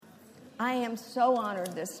I am so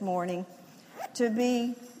honored this morning to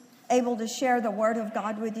be able to share the Word of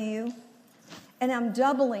God with you. And I'm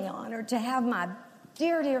doubly honored to have my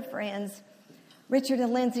dear, dear friends, Richard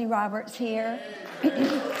and Lindsay Roberts here.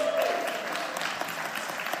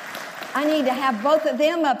 I need to have both of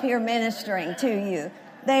them up here ministering to you.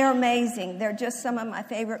 They are amazing. They're just some of my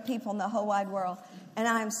favorite people in the whole wide world. And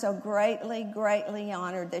I am so greatly, greatly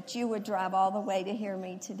honored that you would drive all the way to hear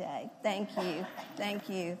me today. Thank you. Thank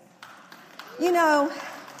you. You know,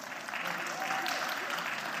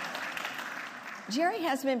 Jerry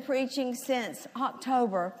has been preaching since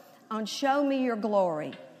October on Show Me Your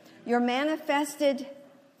Glory, your manifested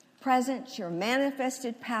presence, your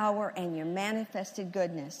manifested power, and your manifested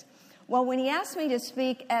goodness. Well, when he asked me to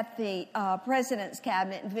speak at the President's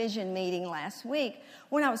Cabinet and Vision meeting last week,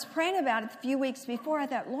 when I was praying about it a few weeks before, I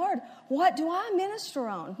thought, Lord, what do I minister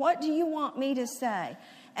on? What do you want me to say?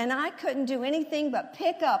 And I couldn't do anything but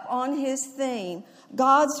pick up on his theme,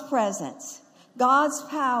 God's presence, God's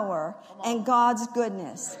power, and God's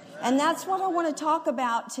goodness. And that's what I want to talk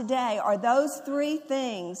about today, are those three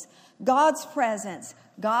things: God's presence,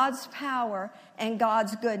 God's power, and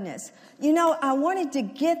God's goodness. You know, I wanted to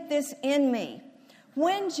get this in me.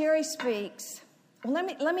 When Jerry speaks, well,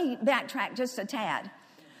 let me backtrack just a tad.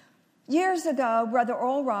 Years ago, Brother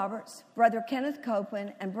Oral Roberts, Brother Kenneth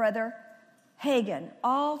Copeland, and Brother Hagin,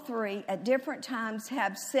 all three at different times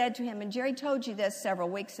have said to him, and Jerry told you this several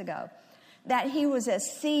weeks ago, that he was a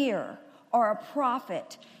seer or a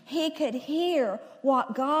prophet. He could hear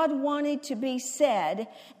what God wanted to be said,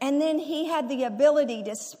 and then he had the ability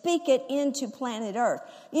to speak it into planet Earth.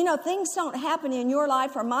 You know, things don't happen in your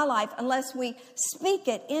life or my life unless we speak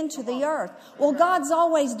it into the earth. Well, God's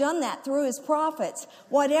always done that through his prophets.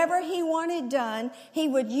 Whatever he wanted done, he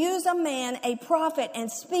would use a man, a prophet,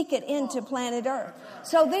 and speak it into planet Earth.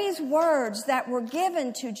 So these words that were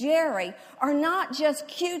given to Jerry are not just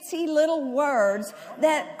cutesy little words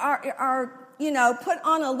that are put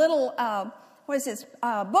on a little,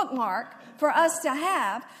 bookmark for us to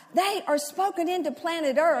have. They are spoken into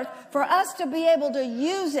planet Earth for us to be able to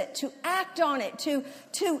use it, to act on it, to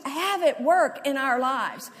have it work in our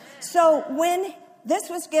lives. So when this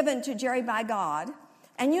was given to Jerry by God,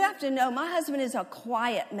 and you have to know, my husband is a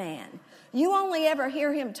quiet man. You only ever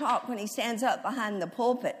hear him talk when he stands up behind the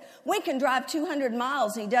pulpit. We can drive 200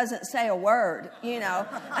 miles and he doesn't say a word,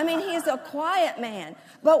 I mean, he's a quiet man.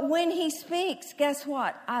 But when he speaks, guess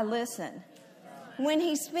what? I listen. When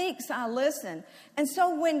he speaks, I listen. And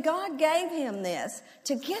so when God gave him this,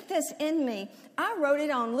 to get this in me, I wrote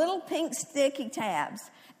it on little pink sticky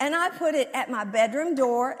tabs. And I put it at my bedroom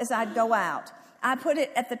door as I'd go out. I put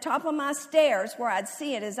it at the top of my stairs where I'd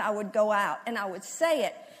see it as I would go out. And I would say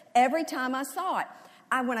it every time I saw it.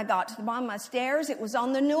 When I got to the bottom of my stairs, it was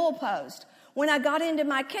on the newel post. When I got into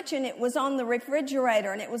my kitchen, it was on the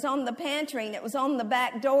refrigerator, and it was on the pantry, and it was on the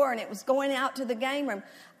back door, and it was going out to the game room.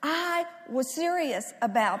 I was serious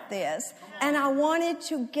about this, and I wanted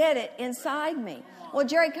to get it inside me. Well,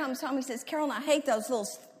 Jerry comes home, he says, Carolyn, I hate those little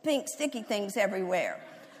pink sticky things everywhere.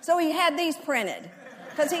 So he had these printed,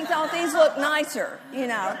 because he thought these looked nicer,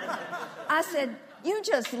 I said, you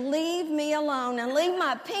just leave me alone and leave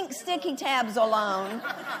my pink sticky tabs alone.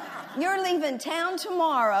 You're leaving town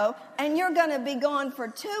tomorrow, and you're going to be gone for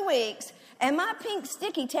 2 weeks, and my pink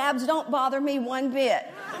sticky tabs don't bother me one bit.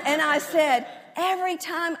 And I said, every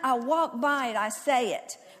time I walk by it, I say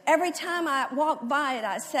it. Every time I walk by it,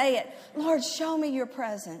 I say it. Lord, show me your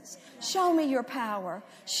presence. Show me your power.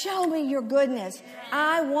 Show me your goodness.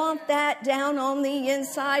 I want that down on the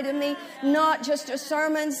inside of me, not just a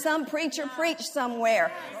sermon some preacher preached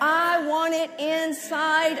somewhere. I want it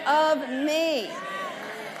inside of me.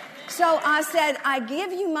 So I said, I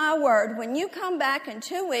give you my word. When you come back in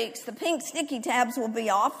 2 weeks, the pink sticky tabs will be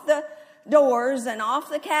off the doors and off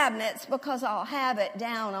the cabinets, because I'll have it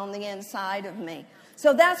down on the inside of me.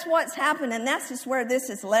 So that's what's happened, and that's just where this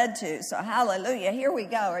has led to. So hallelujah, here we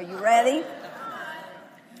go. Are you ready?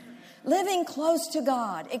 Living close to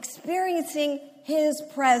God, experiencing his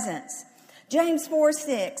presence. James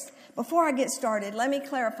 4:6. Before I get started, let me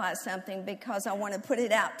clarify something, because I want to put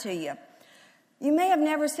it out to you. You may have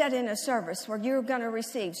never sat in a service where you're going to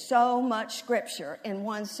receive so much scripture in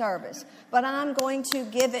one service, but I'm going to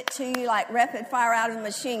give it to you like rapid fire out of a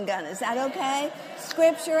machine gun. Is that okay?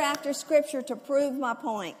 Scripture after scripture to prove my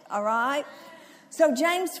point, all right? So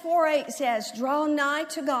James 4:8 says, draw nigh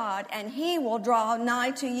to God, and he will draw nigh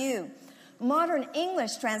to you. Modern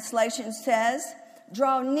English translation says,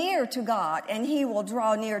 draw near to God, and he will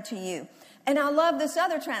draw near to you. And I love this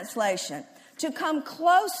other translation. To come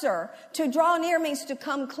closer, to draw near means to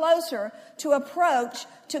come closer, to approach,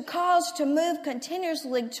 to cause to move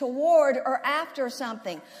continuously toward or after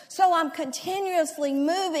something. So I'm continuously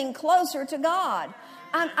moving closer to God.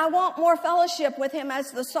 I want more fellowship with him,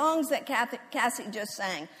 as the songs that Cassie just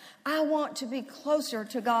sang. I want to be closer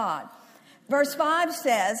to God. Verse 5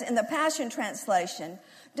 says in the Passion Translation,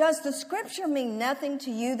 does the scripture mean nothing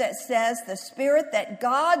to you that says the Spirit that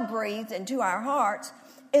God breathed into our hearts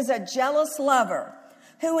is a jealous lover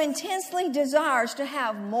who intensely desires to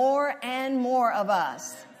have more and more of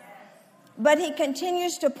us? But he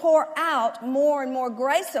continues to pour out more and more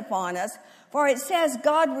grace upon us, for it says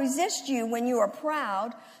God resists you when you are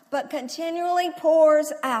proud, but continually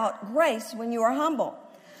pours out grace when you are humble.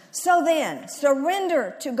 So then,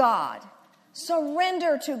 surrender to God.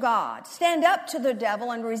 Surrender to God. Stand up to the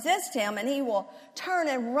devil and resist him, and he will turn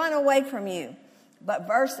and run away from you. But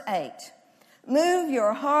verse 8, move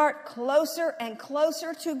your heart closer and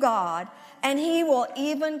closer to God, and he will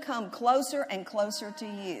even come closer and closer to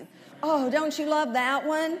you. Oh, don't you love that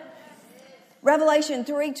one? Revelation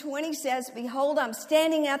 3:20 says, behold, I'm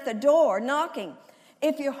standing at the door knocking.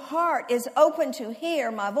 If your heart is open to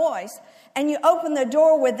hear my voice, and you open the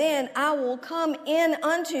door within, I will come in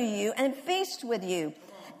unto you and feast with you,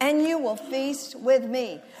 and you will feast with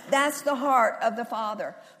me. That's the heart of the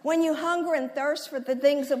Father. When you hunger and thirst for the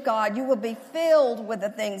things of God, you will be filled with the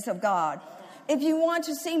things of God. If you want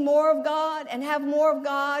to see more of God and have more of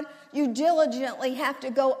God, you diligently have to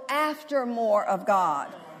go after more of God.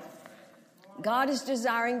 God is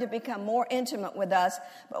desiring to become more intimate with us,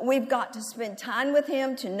 but we've got to spend time with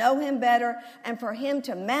him to know him better and for him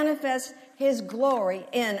to manifest his glory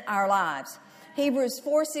in our lives. Hebrews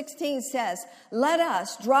 4:16 says, let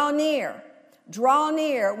us draw near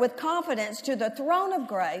with confidence to the throne of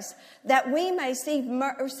grace, that we may see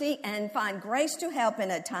mercy and find grace to help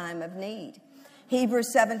in a time of need.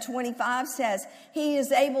 Hebrews 7:25 says, he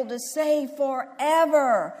is able to save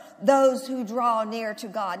forever those who draw near to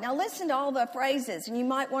God. Now listen to all the phrases, and you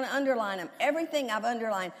might want to underline them. Everything I've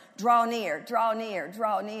underlined, draw near, draw near,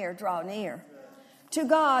 draw near, draw near. To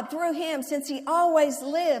God through him, since he always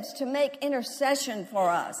lives to make intercession for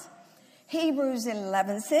us. Hebrews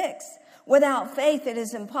 11:6, without faith it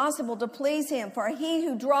is impossible to please him, for he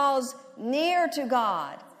who draws near to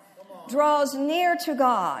God,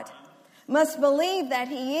 must believe that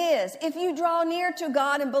he is. If you draw near to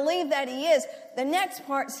God and believe that he is, the next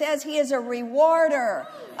part says he is a rewarder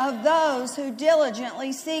of those who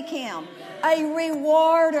diligently seek him. A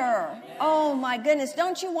rewarder. Oh my goodness.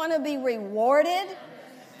 Don't you want to be rewarded?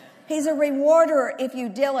 He's a rewarder if you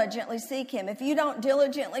diligently seek him. If you don't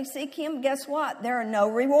diligently seek him, guess what? There are no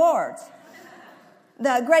rewards.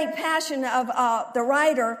 The great passion of the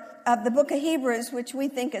writer of the book of Hebrews, which we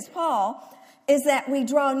think is Paul, is that we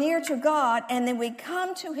draw near to God and then we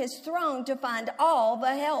come to his throne to find all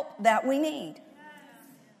the help that we need.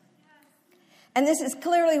 And this is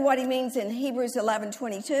clearly what he means in Hebrews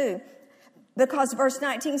 11:22, because verse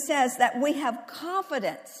 19 says that we have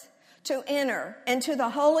confidence to enter into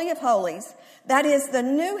the Holy of Holies, that is the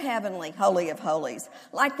new heavenly Holy of Holies,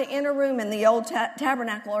 like the inner room in the old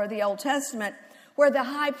tabernacle or the Old Testament, where the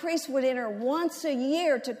high priest would enter once a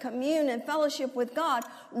year to commune and fellowship with God.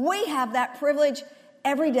 We have that privilege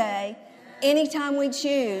every day, anytime we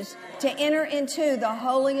choose, to enter into the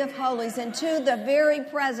Holy of Holies, into the very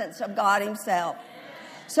presence of God himself.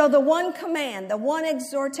 So the one command, the one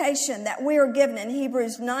exhortation that we are given in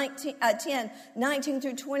Hebrews 10:19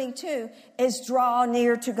 through 22 is draw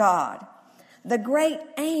near to God. The great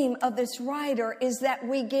aim of this writer is that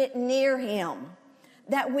we get near him,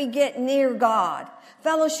 that we get near God,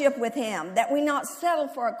 fellowship with him, that we not settle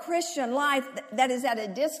for a Christian life that is at a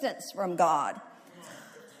distance from God,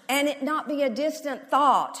 and it not be a distant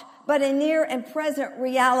thought, but a near and present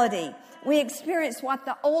reality. We experience what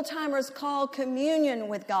the old-timers call communion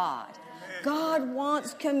with God. God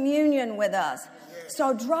wants communion with us.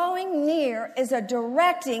 So drawing near is a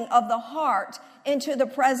directing of the heart into the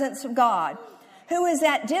presence of God, who is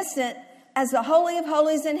at distant as the Holy of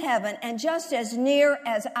Holies in heaven and just as near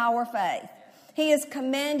as our faith. He is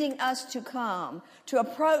commanding us to come, to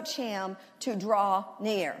approach him, to draw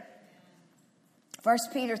near. 1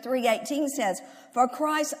 Peter 3:18 says, for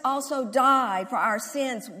Christ also died for our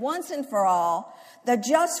sins once and for all, the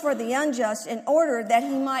just for the unjust, in order that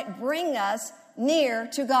he might bring us near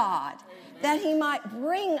to God. That he might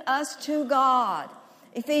bring us to God.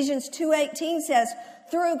 Ephesians 2:18 says,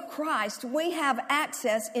 through Christ we have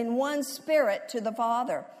access in one spirit to the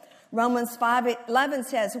Father. Romans 5:11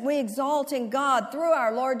 says, we exalt in God through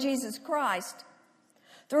our Lord Jesus Christ,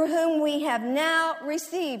 through whom we have now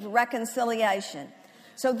received reconciliation.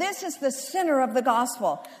 So this is the center of the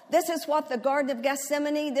gospel. This is what the Garden of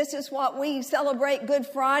Gethsemane, this is what we celebrate Good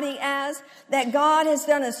Friday as, that God has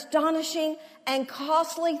done astonishing and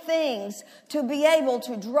costly things to be able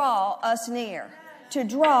to draw us near. To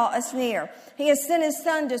draw us near. He has sent his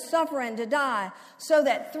son to suffer and to die so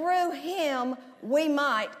that through him we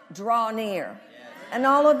might draw near. And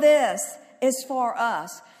all of this is for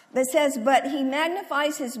us. It says, but he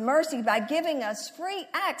magnifies his mercy by giving us free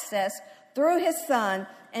access through his son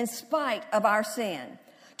in spite of our sin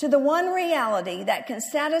to the one reality that can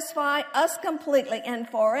satisfy us completely and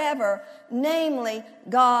forever, namely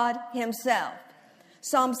God himself.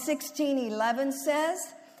 Psalm 16:11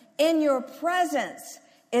 says, in your presence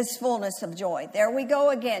is fullness of joy. There we go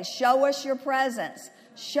again. Show us your presence.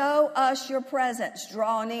 Show us your presence.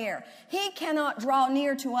 Draw near. He cannot draw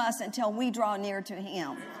near to us until we draw near to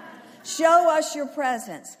him. Show us your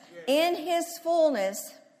presence. In his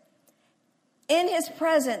fullness, in his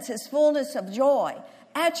presence is fullness of joy.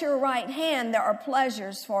 At your right hand there are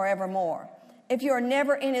pleasures forevermore. If you're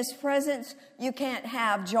never in his presence, you can't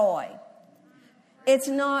have joy. It's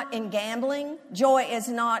not in gambling. Joy is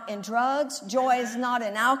not in drugs. Joy is not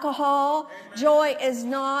in alcohol. Joy is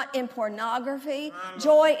not in pornography.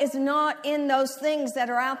 Joy is not in those things that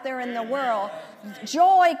are out there in the world.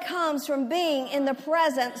 Joy comes from being in the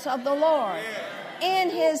presence of the Lord.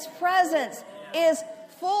 In his presence is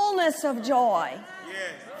fullness of joy.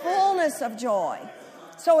 Fullness of joy.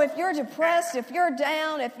 So if you're depressed, if you're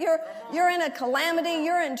down, if you're in a calamity,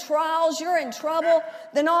 you're in trials, you're in trouble,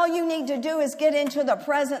 then all you need to do is get into the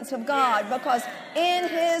presence of God, because in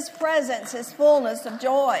his presence is fullness of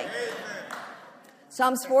joy.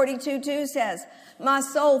 Psalms 42:2 says, my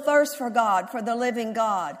soul thirsts for God, for the living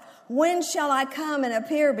God. When shall I come and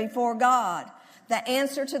appear before God? The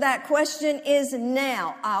answer to that question is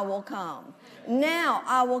now I will come. Now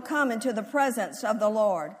I will come into the presence of the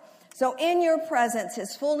Lord. So in your presence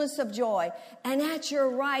is fullness of joy, and at your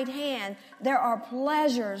right hand there are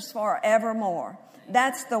pleasures forevermore.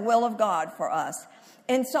 That's the will of God for us.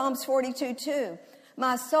 In Psalms 42:2,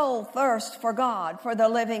 my soul thirsts for God, for the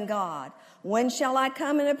living God. When shall I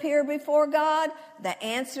come and appear before God? The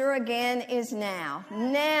answer again is now.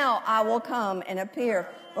 Now I will come and appear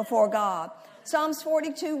before God. Psalms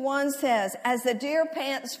 42:1 says, as the deer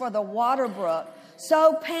pants for the water brook,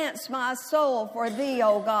 so pants my soul for thee,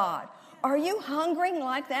 O God. Are you hungering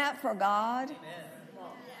like that for God?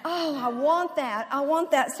 Oh, I want that. I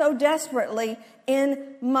want that so desperately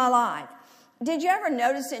in my life. Did you ever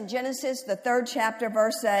notice in Genesis, the 3rd chapter,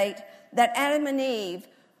 verse 8, that Adam and Eve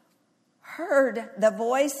heard the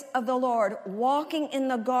voice of the Lord walking in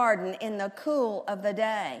the garden in the cool of the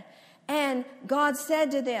day? And God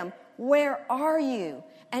said to them, where are you?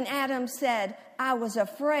 And Adam said, I was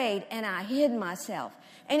afraid and I hid myself.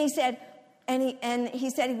 And he said, he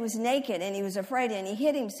said he was naked and he was afraid and he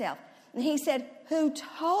hid himself. And he said, who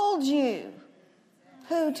told you?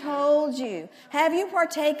 Who told you? Have you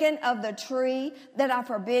partaken of the tree that I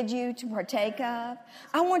forbid you to partake of?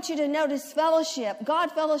 I want you to notice fellowship,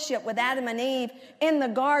 God fellowship with Adam and Eve in the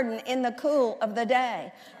garden in the cool of the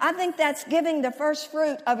day. I think that's giving the first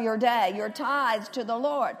fruit of your day, your tithes to the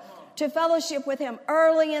Lord, to fellowship with him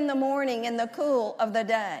early in the morning in the cool of the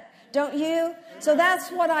day. Don't you? So that's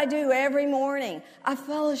what I do every morning. I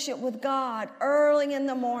fellowship with God early in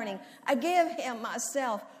the morning. I give him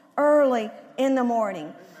myself early in the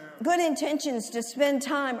morning. Good intentions to spend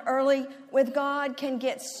time early with God can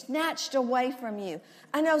get snatched away from you.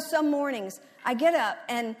 I know some mornings I get up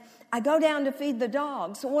and I go down to feed the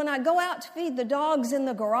dogs. So when I go out to feed the dogs in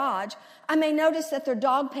the garage, I may notice that their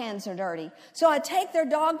dog pans are dirty. So I take their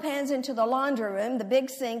dog pans into the laundry room, the big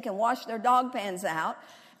sink, and wash their dog pans out.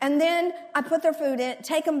 And then I put their food in,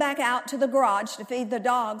 take them back out to the garage to feed the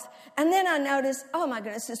dogs. And then I notice, oh my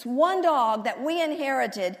goodness, this one dog that we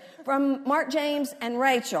inherited from Mark James and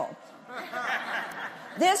Rachel.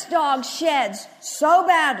 This dog sheds so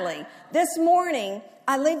badly. This morning,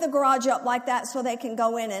 I leave the garage up like that so they can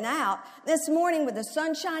go in and out. This morning, with the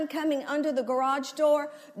sunshine coming under the garage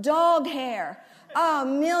door, dog hair. Oh,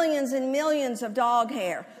 millions and millions of dog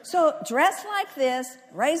hair. So dress like this,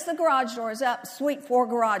 raise the garage doors up, sweep 4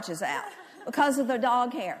 garages out because of the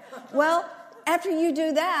dog hair. Well, after you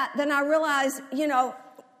do that, then I realize, I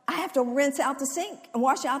have to rinse out the sink and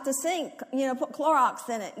wash out the sink, put Clorox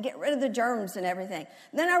in it and get rid of the germs and everything.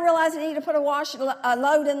 Then I realize I need to put a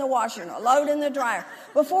load in the washer and a load in the dryer.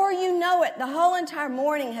 Before you know it, the whole entire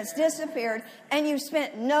morning has disappeared and you've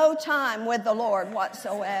spent no time with the Lord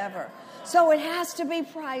whatsoever. So it has to be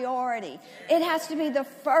priority. It has to be the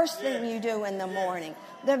first thing you do in the morning.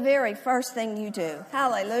 The very first thing you do.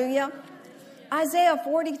 Hallelujah. Isaiah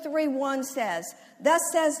 43:1 says, "Thus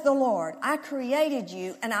says the Lord, I created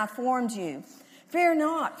you and I formed you. Fear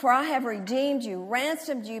not, for I have redeemed you,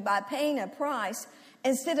 ransomed you by paying a price.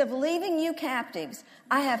 Instead of leaving you captives,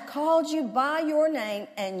 I have called you by your name,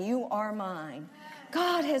 and you are mine."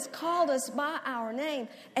 God has called us by our name,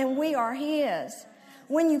 and we are His.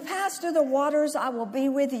 "When you pass through the waters, I will be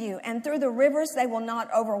with you, and through the rivers, they will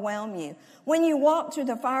not overwhelm you. When you walk through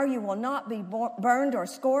the fire, you will not be burned or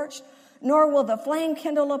scorched, nor will the flame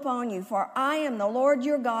kindle upon you. For I am the Lord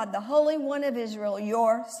your God, the Holy One of Israel,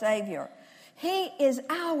 your Savior." He is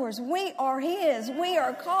ours. We are His. We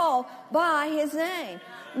are called by His name.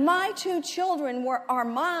 My 2 children are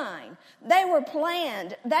mine. They were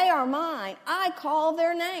planned. They are mine. I call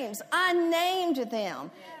their names. I named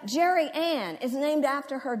them. Jerry Ann is named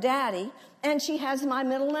after her daddy, and she has my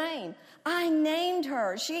middle name. I named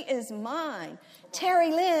her. She is mine.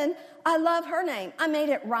 Terry Lynn, I love her name. I made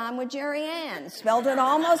it rhyme with Jerry Ann. Spelled it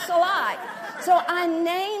almost alike. So I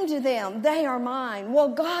named them. They are mine. Well,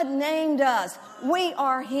 God named us. We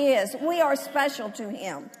are His. We are special to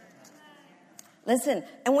Him. Listen,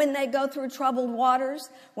 and when they go through troubled waters,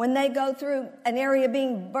 when they go through an area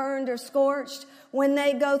being burned or scorched, when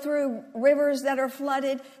they go through rivers that are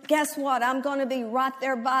flooded, guess what? I'm going to be right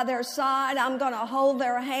there by their side. I'm going to hold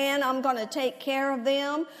their hand. I'm going to take care of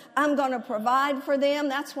them. I'm going to provide for them.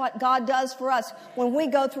 That's what God does for us when we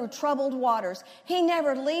go through troubled waters. He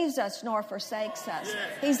never leaves us nor forsakes us.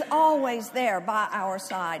 He's always there by our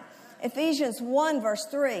side. Ephesians 1 verse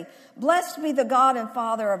 3, "Blessed be the God and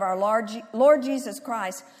Father of our Lord Jesus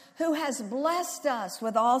Christ, who has blessed us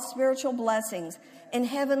with all spiritual blessings in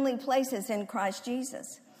heavenly places in Christ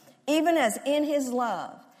Jesus. Even as in His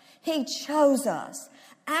love, He chose us,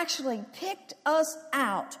 actually picked us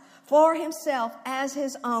out for Himself as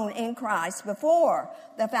His own in Christ before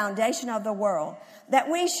the foundation of the world, that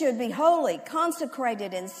we should be holy,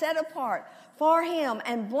 consecrated, and set apart for Him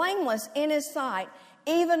and blameless in His sight,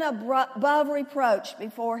 even above reproach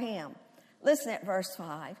before Him." Listen at verse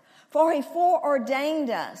 5. "For He foreordained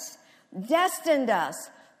us, destined us,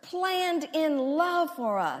 planned in love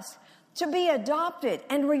for us, to be adopted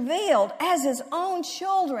and revealed as His own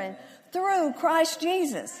children through Christ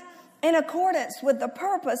Jesus, in accordance with the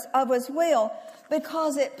purpose of His will,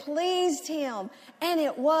 because it pleased Him and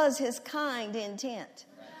it was His kind intent."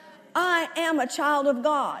 I am a child of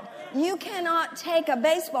God. You cannot take a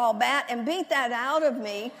baseball bat and beat that out of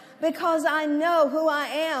me, because I know who I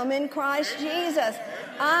am in Christ Jesus.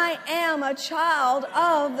 I am a child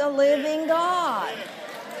of the living God.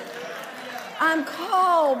 I'm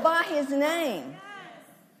called by His name.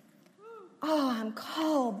 Oh, I'm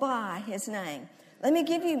called by His name. Let me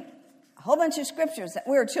give you a whole bunch of scriptures that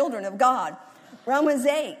we're children of God. Romans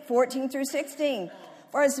 8, 14 through 16.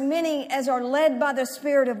 "For as many as are led by the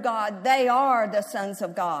Spirit of God, they are the sons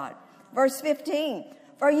of God." Verse 15,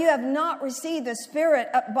 "For you have not received the spirit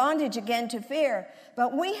of bondage again to fear,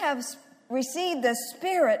 but we have received the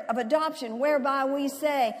spirit of adoption, whereby we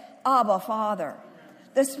say, Abba, Father.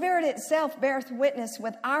 The Spirit itself beareth witness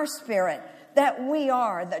with our spirit that we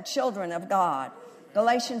are the children of God."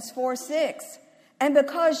 Galatians 4:6, "And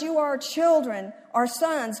because you are children or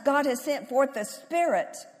sons, God has sent forth the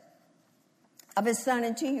Spirit of His Son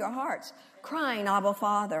into your hearts, crying, Abba,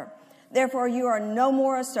 Father. Therefore you are no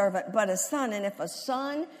more a servant, but a son, and if a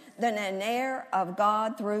son, then an heir of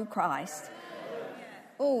God through Christ."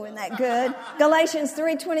 Oh, isn't that good? Galatians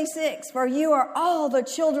 3:26, "For you are all the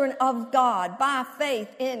children of God by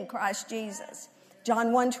faith in Christ Jesus."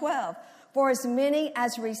 John 1:12, "For as many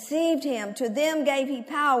as received Him, to them gave He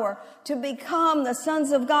power to become the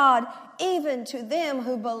sons of God, even to them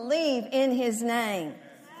who believe in His name."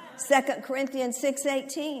 2 Corinthians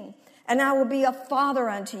 6:18, "And I will be a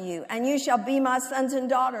father unto you, and you shall be my sons and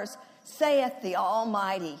daughters, saith the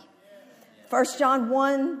Almighty." 1 John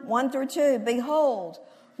 1 through 2, "Behold,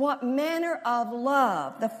 what manner of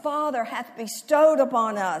love the Father hath bestowed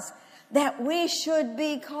upon us, that we should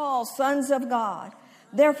be called sons of God.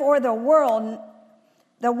 Therefore the world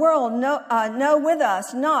knoweth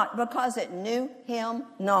us not, because it knew Him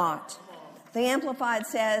not." The Amplified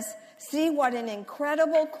says, "See what an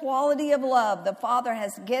incredible quality of love the Father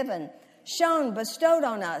has given, shown, bestowed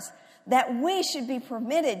on us, that we should be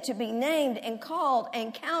permitted to be named and called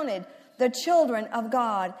and counted the children of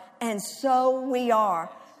God. And so we are."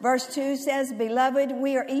 Verse 2 says, "Beloved,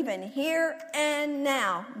 we are even here and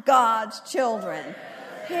now God's children."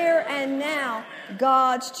 Here and now,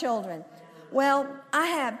 God's children. Well, I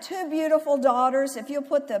have 2 beautiful daughters. If you'll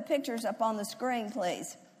put the pictures up on the screen,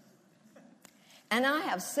 please. And I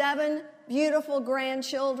have 7 beautiful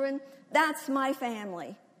grandchildren. That's my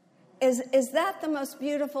family. Is that the most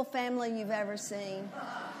beautiful family you've ever seen?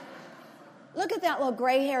 Look at that little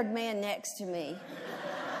gray-haired man next to me.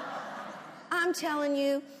 I'm telling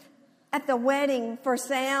you, at the wedding for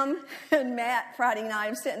Sam and Matt Friday night,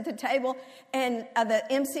 I'm sitting at the table, and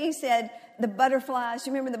the MC said, the butterflies,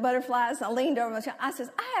 you remember the butterflies? And I leaned over and I says,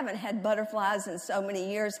 I haven't had butterflies in so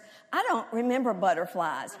many years. I don't remember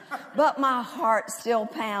butterflies. But my heart still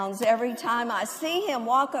pounds every time I see him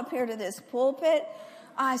walk up here to this pulpit.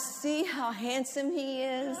 I see how handsome he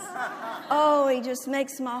is. Oh, he just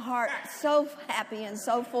makes my heart so happy and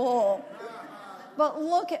so full. But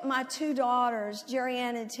look at my two daughters, Jerry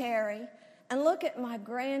Ann and Terry, and look at my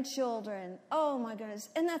grandchildren. Oh, my goodness.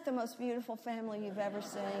 Isn't that the most beautiful family you've ever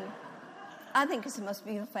seen? I think it's the most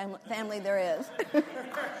beautiful family there is.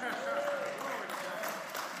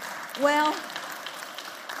 Well,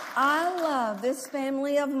 I love this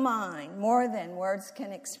family of mine more than words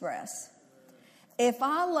can express. If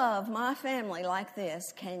I love my family like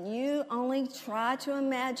this, can you only try to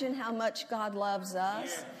imagine how much God loves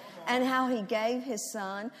us and how he gave his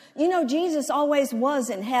son? You know, Jesus always was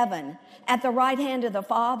in heaven at the right hand of the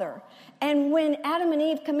Father. And when Adam and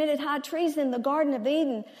Eve committed high treason in the Garden of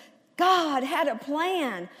Eden, God had a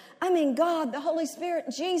plan. I mean, God, the Holy Spirit,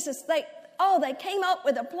 Jesus, they came up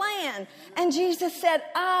with a plan. And Jesus said,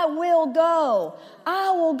 I will go. I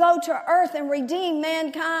will go to earth and redeem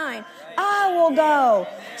mankind. I will go.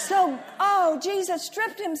 So, Jesus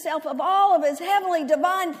stripped himself of all of his heavenly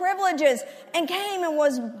divine privileges and came and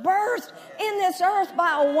was birthed in this earth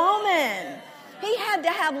by a woman. He had to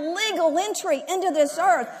have legal entry into this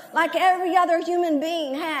earth like every other human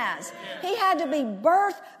being has. He had to be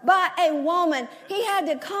birthed by a woman. He had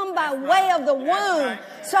to come by way of the womb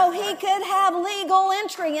so he could have legal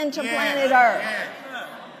entry into planet Earth.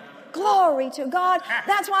 Glory to God.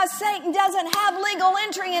 That's why Satan doesn't have legal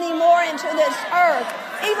entry anymore into this earth.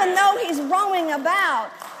 Even though he's roaming about,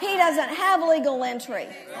 he doesn't have legal entry.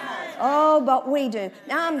 Oh, but we do.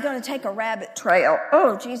 Now I'm going to take a rabbit trail.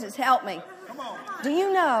 Oh, Jesus, help me. Do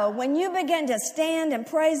you know, when you begin to stand and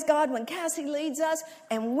praise God, when Cassie leads us,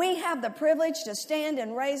 and we have the privilege to stand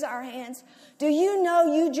and raise our hands, do you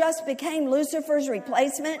know you just became Lucifer's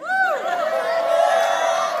replacement?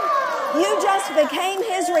 You just became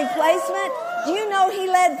his replacement. Do you know he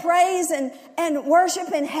led praise and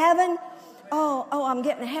worship in heaven? Oh, I'm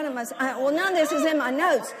getting ahead of myself. Well, none of this is in my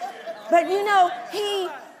notes. But you know,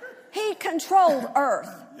 he controlled earth.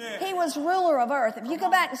 He was ruler of earth. If you go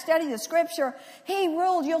back and study the scripture, he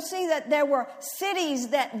ruled. You'll see that there were cities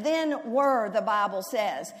that then were, the Bible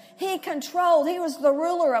says. He controlled. He was the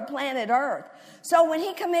ruler of planet earth. So when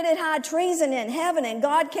he committed high treason in heaven and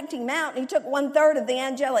God kicked him out and he took 1/3 of the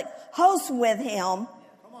angelic host with him,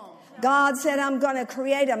 God said, I'm going to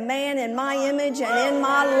create a man in my image and in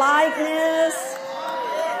my likeness.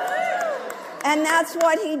 And that's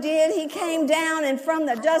what he did. He came down, and from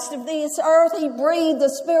the dust of this earth, he breathed the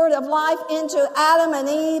spirit of life into Adam and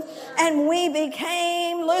Eve, and we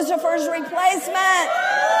became Lucifer's replacement.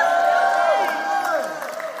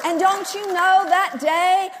 And don't you know that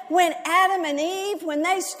day when Adam and Eve, when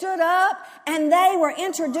they stood up and they were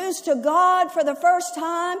introduced to God for the first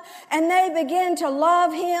time and they began to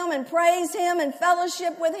love him and praise him and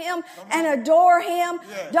fellowship with him and adore him,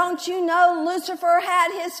 don't you know Lucifer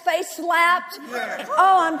had his face slapped?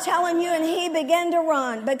 Oh, I'm telling you, and he began to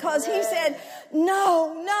run because he said,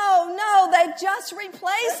 no, they've just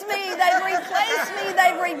replaced me.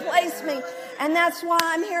 They've replaced me. And that's why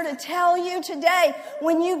I'm here to tell you today,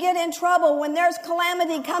 when you get in trouble, when there's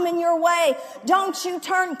calamity coming your way, don't you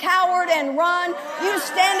turn coward and run. You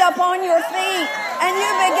stand up on your feet and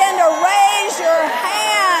you begin to raise your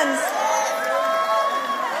hands.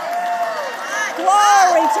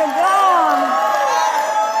 Glory to God.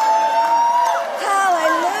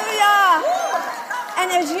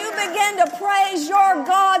 And as you begin to praise your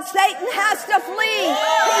God, Satan has to flee.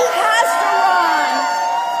 He has to run.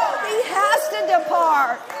 He has to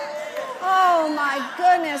depart. Oh my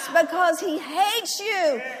goodness, because he hates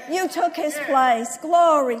you. You took his place.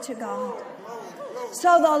 Glory to God.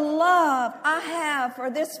 So the love I have for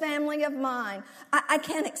this family of mine, I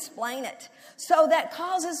can't explain it. So that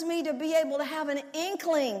causes me to be able to have an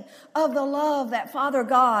inkling of the love that Father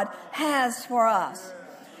God has for us.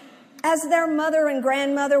 As their mother and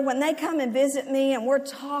grandmother, when they come and visit me and we're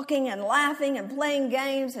talking and laughing and playing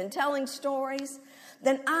games and telling stories,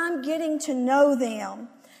 then I'm getting to know them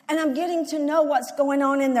and I'm getting to know what's going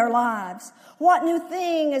on in their lives. What new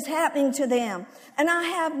thing is happening to them? And I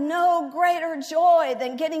have no greater joy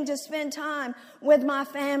than getting to spend time with my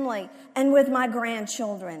family and with my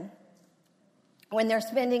grandchildren. When they're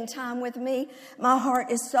spending time with me, my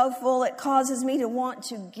heart is so full it causes me to want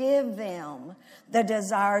to give them the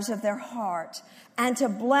desires of their heart and to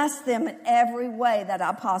bless them in every way that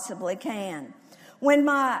I possibly can. When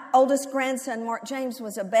my oldest grandson, Mark James,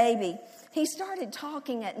 was a baby, he started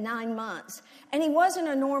talking at 9 months, and he wasn't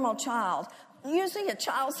a normal child. Usually a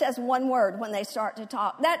child says one word when they start to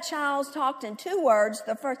talk. That child's talked in 2 words.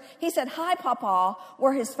 He said, "Hi, Papa,"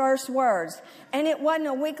 were his first words. And it wasn't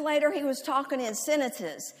a week later, he was talking in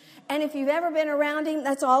sentences. And if you've ever been around him,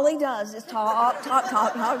 that's all he does is talk, talk,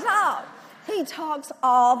 talk, talk, talk. He talks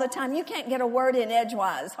all the time. You can't get a word in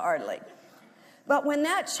edgewise, hardly. But when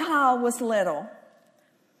that child was little,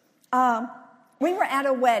 we were at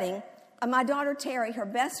a wedding. My daughter Terry, her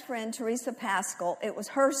best friend Teresa Pascal, it was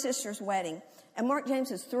her sister's wedding. And Mark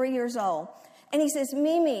James was 3 years old. And he says,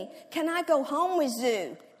 "Mimi, can I go home with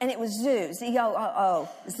Zoo?" And it was Zoo, Z-O-O-O,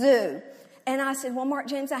 Zoo. And I said, "Well, Mark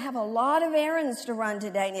James, I have a lot of errands to run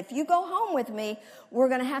today. And if you go home with me, we're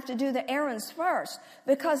going to have to do the errands first."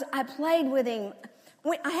 Because I played with him.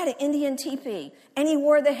 I had an Indian teepee, and he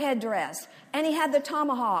wore the headdress, and he had the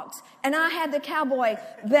tomahawks, and I had the cowboy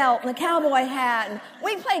belt and the cowboy hat, and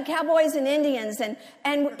we played cowboys and Indians, and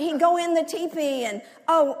he'd go in the teepee, and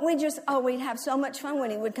we'd have so much fun when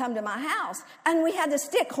he would come to my house. And we had the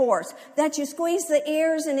stick horse that you squeeze the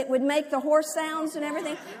ears, and it would make the horse sounds and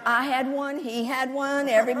everything. I had one, he had one,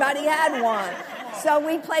 everybody had one. So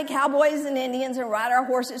we played cowboys and Indians and ride our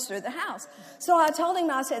horses through the house. So I told him,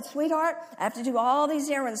 I said, "Sweetheart, I have to do all these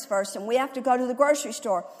errands first, and we have to go to the grocery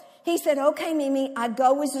store." He said, "Okay, Mimi, I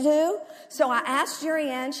go with Zoo." So I asked Jerry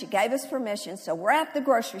Ann. She gave us permission. So we're at the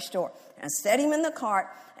grocery store. And I set him in the cart,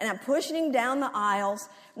 and I'm pushing him down the aisles.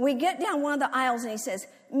 We get down one of the aisles, and he says,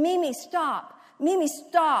 "Mimi, stop. Mimi,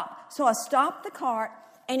 stop." So I stopped the cart,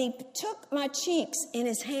 and he took my cheeks in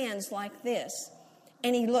his hands like this.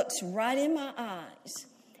 And he looks right in my eyes,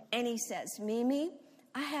 and he says, "Mimi,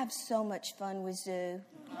 I have so much fun with Zoo."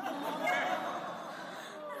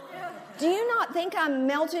 Do you not think I'm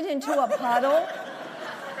melted into a puddle?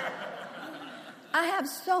 I have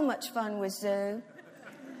so much fun with Zoo.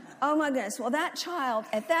 Oh, my goodness. Well, that child,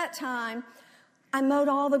 at that time, I mowed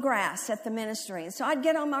all the grass at the ministry. And so I'd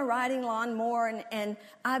get on my riding lawnmower, and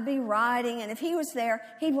I'd be riding. And if he was there,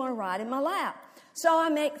 he'd want to ride in my lap. So I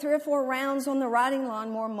make 3 or 4 rounds on the riding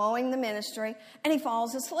lawnmower, mowing the ministry, and he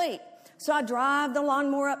falls asleep. So I drive the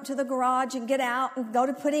lawnmower up to the garage and get out and go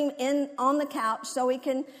to put him in on the couch so he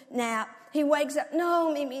can nap. He wakes up,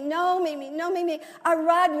 "No, Mimi, no, Mimi, no, Mimi. I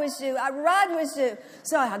ride with Zoo. I ride with Zoo."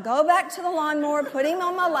 So I go back to the lawnmower, put him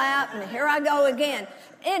on my lap, and here I go again.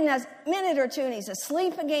 In a minute or two, and he's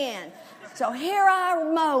asleep again. So here I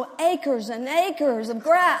mow acres and acres of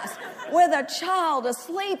grass with a child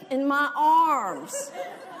asleep in my arms.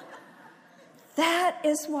 That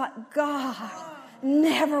is what God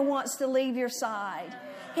never wants to leave your side.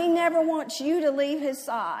 He never wants you to leave his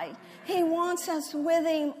side. He wants us with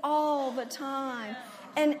him all the time.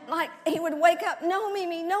 And like he would wake up, "No,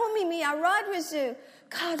 Mimi, no, Mimi, I ride with you."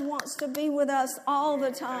 God wants to be with us all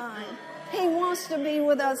the time. He wants to be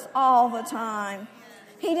with us all the time.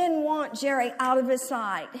 He didn't want Jerry out of his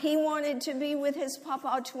sight. He wanted to be with his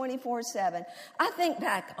papa 24/7. I think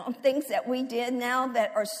back on things that we did now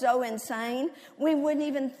that are so insane, we wouldn't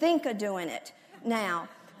even think of doing it now.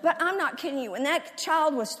 But I'm not kidding you. When that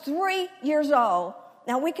child was 3 years old,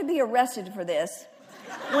 now we could be arrested for this.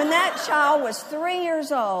 When that child was 3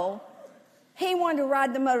 years old, he wanted to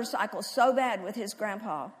ride the motorcycle so bad with his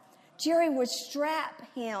grandpa. Jerry would strap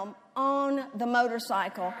him on the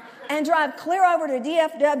motorcycle and drive clear over to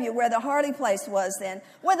DFW, where the Harley place was then,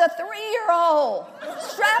 with a 3-year-old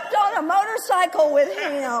strapped on a motorcycle with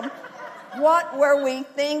him. What were we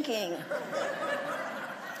thinking?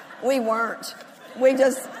 We weren't. We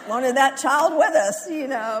just wanted that child with us, you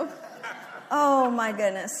know. Oh, my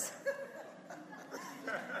goodness.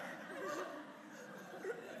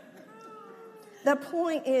 The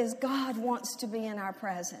point is, God wants to be in our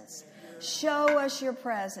presence. Show us your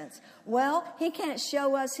presence. Well, he can't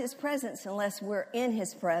show us his presence unless we're in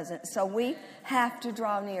his presence. So we have to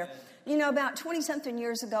draw near. You know, about 20-something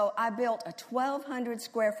years ago, I built a 1,200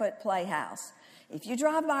 square foot playhouse. If you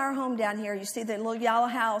drive by our home down here, you see the little yellow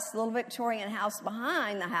house, the little Victorian house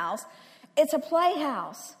behind the house. It's a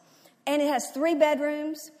playhouse, and it has 3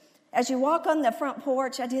 bedrooms. As you walk on the front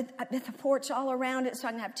porch, I did the porch all around it so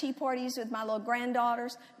I can have tea parties with my little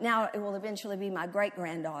granddaughters. Now it will eventually be my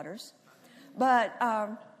great-granddaughters. But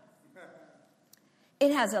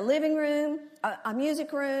it has a living room, a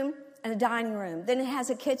music room, and a dining room. Then it has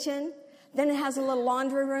a kitchen. Then it has a little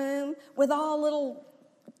laundry room with all little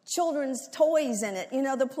children's toys in it,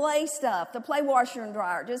 the play stuff, the play washer and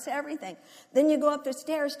dryer, just everything. Then you go up the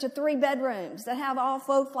stairs to 3 bedrooms that have all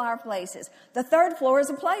faux fireplaces. The 3rd floor is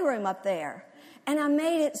a playroom up there. And I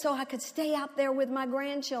made it so I could stay out there with my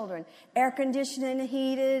grandchildren, air conditioning,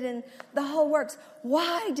 heated, and the whole works.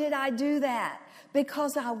 Why did I do that?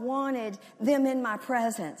 Because I wanted them in my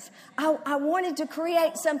presence. I wanted to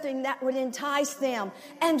create something that would entice them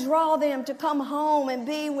and draw them to come home and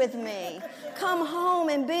be with me. Come home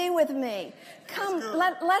and be with me. Come,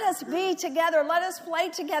 let us be together. Let us play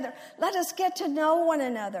together. Let us get to know one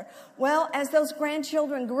another. Well, as those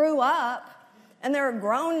grandchildren grew up, and they're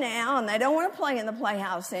grown now, and they don't want to play in the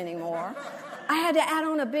playhouse anymore, I had to add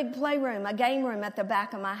on a big playroom, a game room at the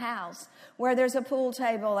back of my house, where there's a pool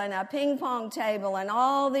table and a ping pong table and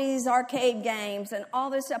all these arcade games and all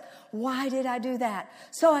this stuff. Why did I do that?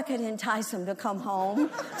 So I could entice them to come home,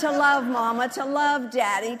 to love Mama, to love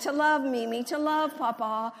Daddy, to love Mimi, to love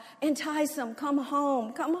Papa. Entice them, come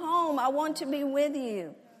home, I want to be with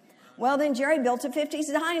you. Well, then Jerry built a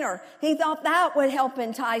 50s diner. He thought that would help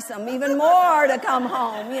entice them even more to come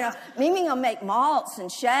home. Mimi will make malts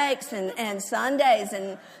and shakes and sundaes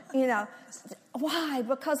and, Why?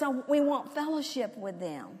 Because we want fellowship with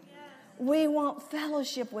them. We want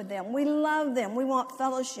fellowship with them. We love them. We want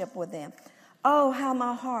fellowship with them. Oh, how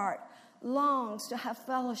my heart longs to have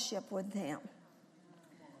fellowship with them.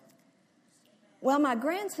 Well, my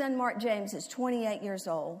grandson, Mark James, is 28 years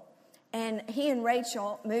old. And he and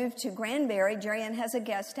Rachel moved to Granbury. Jerry Ann has a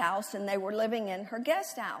guest house, and they were living in her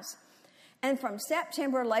guest house. And from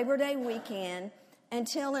September, Labor Day weekend,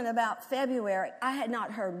 until in about February, I had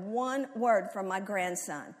not heard one word from my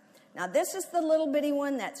grandson. Now, this is the little bitty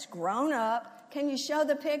one that's grown up. Can you show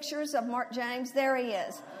the pictures of Mark James? There he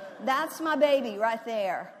is. That's my baby right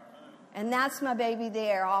there. And that's my baby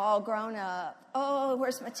there, all grown up. Oh,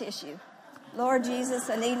 where's my tissue? Lord Jesus,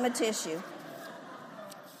 I need my tissue.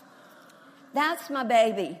 That's my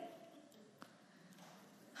baby.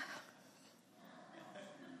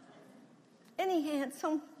 Isn't he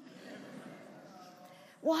handsome?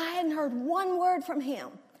 Well, I hadn't heard one word from him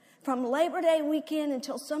from Labor Day weekend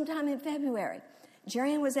until sometime in February.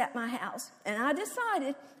 Jerry Ann was at my house, and I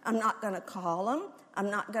decided I'm not going to call them.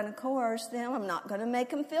 I'm not going to coerce them. I'm not going to make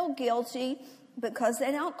them feel guilty because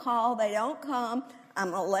they don't call, they don't come.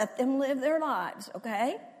 I'm going to let them live their lives,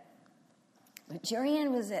 okay? But Jerry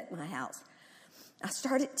Ann was at my house. I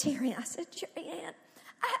started tearing. I said, Jerry Ann,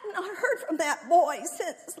 I have not heard from that boy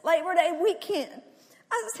since Labor Day weekend.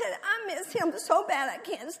 I said, I miss him so bad I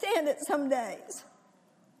can't stand it some days.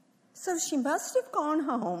 So she must have gone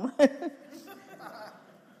home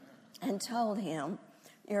and told him,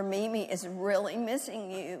 your Mimi is really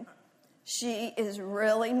missing you. She is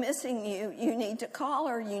really missing you. You need to call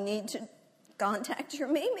her. You need to contact your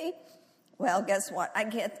Mimi. Well, guess what? I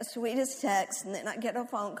get the sweetest text, and then I get a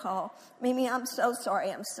phone call. Mimi, I'm so sorry.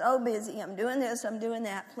 I'm so busy. I'm doing this. I'm doing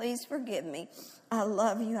that. Please forgive me. I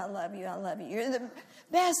love you. I love you. I love you. You're the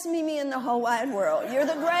best Mimi in the whole wide world. You're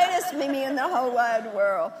the greatest Mimi in the whole wide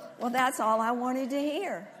world. Well, that's all I wanted to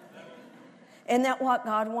hear. Isn't that what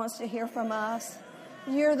God wants to hear from us?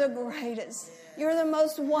 You're the greatest. You're the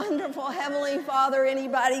most wonderful Heavenly Father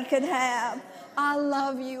anybody could have. I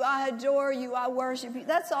love you. I adore you. I worship you.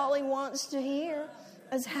 That's all he wants to hear,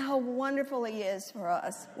 is how wonderful he is for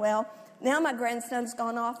us. Well, now my grandson's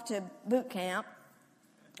gone off to boot camp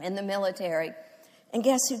in the military. And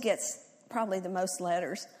guess who gets probably the most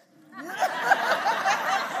letters?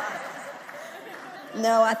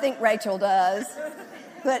 No, I think Rachel does.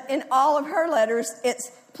 But in all of her letters,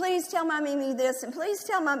 it's, please tell my Mimi this and please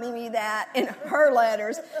tell my Mimi that. In her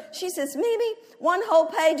letters, she says, Mimi, one whole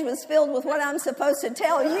page was filled with what I'm supposed to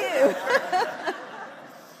tell you.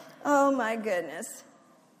 Oh, my goodness.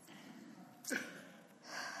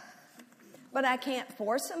 But I can't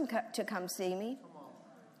force them to come see me.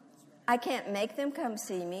 I can't make them come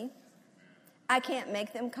see me. I can't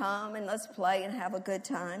make them come and let's play and have a good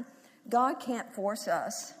time. God can't force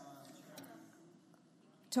us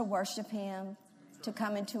to worship him, to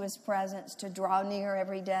come into his presence, to draw near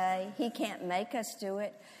every day. He can't make us do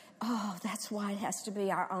it. Oh, that's why it has to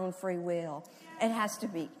be our own free will. It has to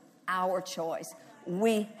be our choice.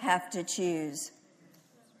 We have to choose.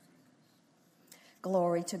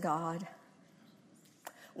 Glory to God.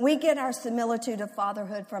 We get our similitude of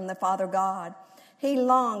fatherhood from the Father God. He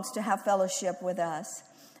longs to have fellowship with us.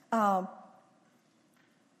 My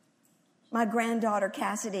granddaughter,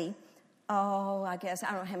 Cassidy, I don't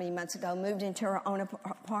know how many months ago, moved into her own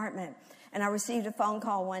apartment. And I received a phone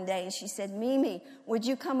call one day, and she said, Mimi, would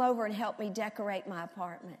you come over and help me decorate my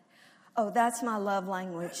apartment? Oh, that's my love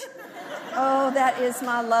language. Oh, that is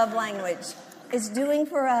my love language. is doing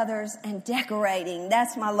for others and decorating.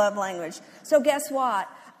 That's my love language. So guess what?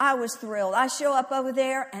 I was thrilled. I show up over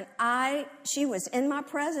there, and she was in my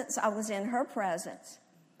presence. I was in her presence.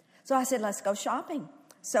 So I said, let's go shopping.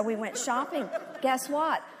 So we went shopping. Guess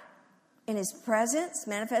what? In his presence,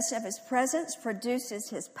 manifestation of his presence produces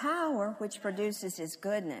his power, which produces his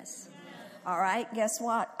goodness. All right, guess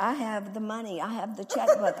what? I have the money. I have the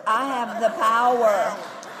checkbook. I have the power.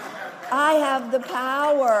 I have the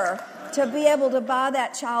power to be able to buy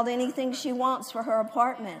that child anything she wants for her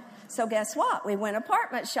apartment. So guess what? We went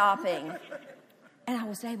apartment shopping. And I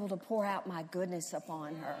was able to pour out my goodness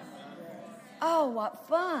upon her. Oh, what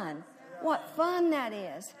fun. What fun that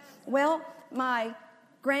is. Well, my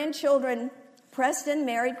grandchildren, Preston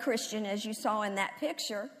married Christian, as you saw in that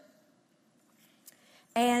picture.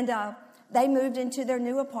 And they moved into their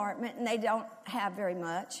new apartment, and they don't have very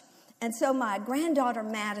much. And so my granddaughter,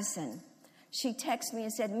 Madison, she texted me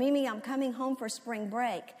and said, Mimi, I'm coming home for spring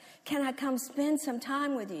break. Can I come spend some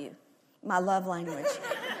time with you? My love language.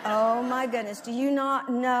 Oh, my goodness. Do you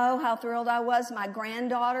not know how thrilled I was? My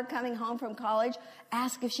granddaughter coming home from college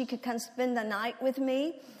asked if she could come spend the night with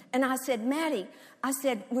me. And I said, Maddie, I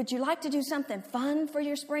said, would you like to do something fun for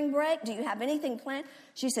your spring break? Do you have anything planned?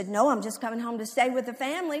 She said, no, I'm just coming home to stay with the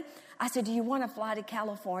family. I said, do you want to fly to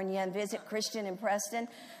California and visit Christian and Preston?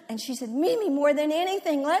 And she said, Mimi, more than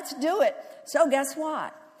anything, let's do it. So guess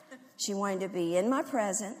what? She wanted to be in my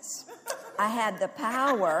presence. I had the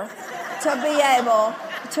power to be able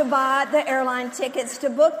to buy the airline tickets, to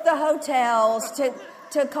book the hotels,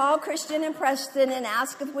 to call Christian and Preston and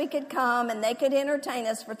ask if we could come and they could entertain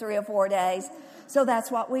us for 3 or 4 days. So that's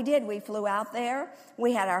what we did. We flew out there.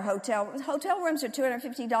 We had our hotel rooms are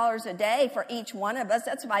 $250 a day for each one of us.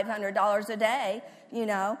 That's $500 a day, you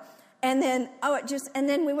know. And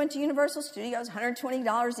then we went to Universal Studios,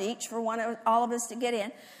 $120 each for all of us to get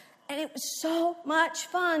in. And it was so much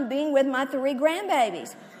fun being with my 3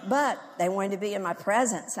 grandbabies. But they wanted to be in my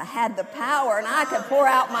presence. I had the power, and I could pour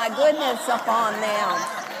out my goodness upon them.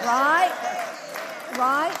 Right?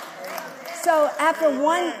 So after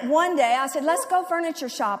one day, I said, let's go furniture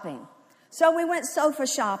shopping. So we went sofa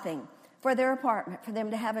shopping for their apartment, for them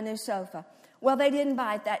to have a new sofa. Well, they didn't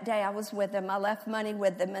buy it that day. I was with them. I left money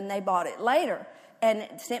with them, and they bought it later and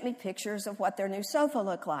sent me pictures of what their new sofa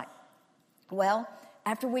looked like. Well,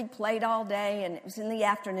 after we'd played all day and it was in the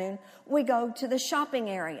afternoon, we go to the shopping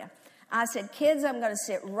area. I said, kids, I'm going to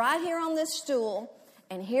sit right here on this stool,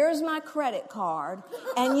 and here's my credit card,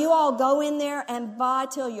 and you all go in there and buy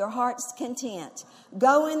till your heart's content.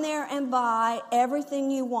 Go in there and buy everything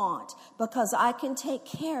you want, because I can take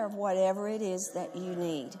care of whatever it is that you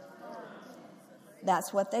need.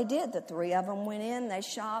 That's what they did. The 3 of them went in, they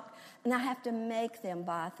shopped, and I have to make them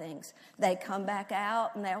buy things. They come back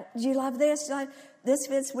out, and do you love this? Do you like this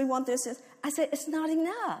fits? We want this. I said, it's not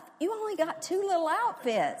enough. You only got 2 little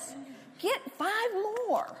outfits. Get 5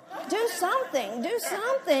 more. Do something.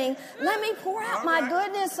 Let me pour out my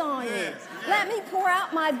goodness on you. Let me pour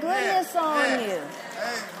out my goodness on you.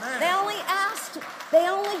 They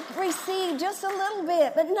only received just a little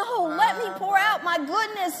bit, but no, let me pour out my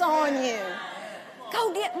goodness on you.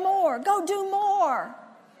 Go get more. Go do more.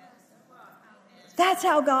 That's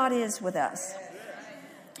how God is with us.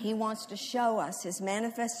 He wants to show us His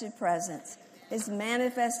manifested presence, His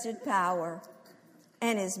manifested power,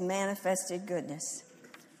 and His manifested goodness.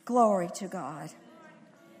 Glory to God.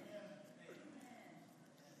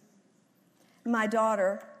 My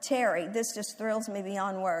daughter, Terry, this just thrills me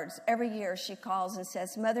beyond words. Every year she calls and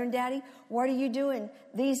says, Mother and Daddy, what are you doing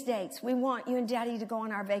these dates? We want you and Daddy to go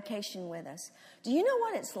on our vacation with us. Do you know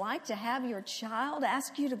what it's like to have your child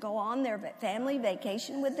ask you to go on their family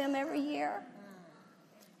vacation with them every year?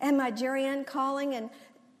 And my Jerry Ann calling and,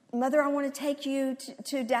 Mother, I want to take you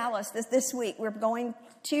to Dallas this week. We're going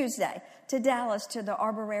Tuesday to Dallas to the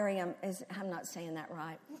Arboretum. I'm not saying that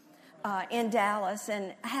right. In Dallas,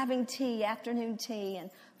 and having tea, afternoon tea, and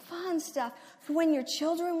fun stuff. When your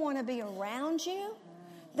children want to be around you,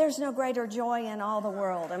 there's no greater joy in all the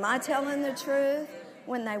world. Am I telling the truth?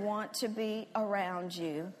 When they want to be around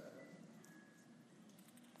you.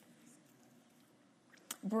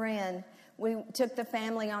 Bryn, we took the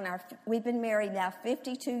family on we've been married now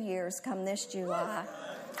 52 years come this July.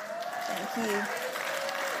 Thank you.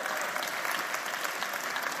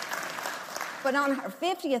 But on our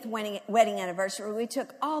 50th wedding anniversary, we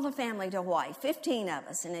took all the family to Hawaii, 15 of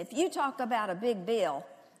us. And if you talk about a big bill,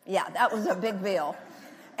 yeah, that was a big bill.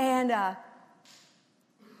 And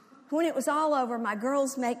when it was all over, my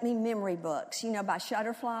girls make me memory books, by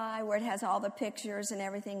Shutterfly, where it has all the pictures and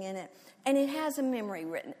everything in it. And it has a memory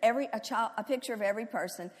written, a picture of every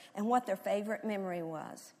person and what their favorite memory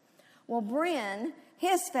was. Well, Bryn,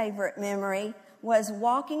 his favorite memory was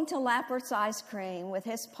walking to Lappert's Ice Cream with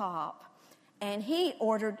his pop, and he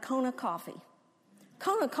ordered Kona coffee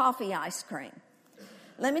ice cream.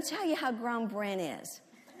 Let me tell you how grown Bryn is.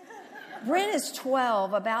 Bryn is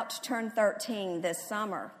 12, about to turn 13 this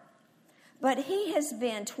summer. But he has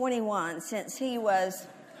been 21 since he was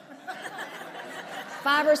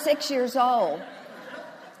 5 or 6 years old.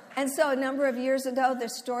 And so a number of years ago,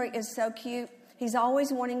 this story is so cute. He's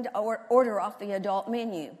always wanting to order off the adult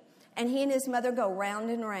menu. And he and his mother go round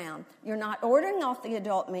and round. You're not ordering off the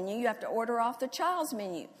adult menu. You have to order off the child's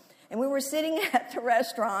menu. And we were sitting at the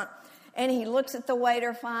restaurant, and he looks at the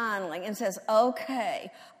waiter finally and says, okay,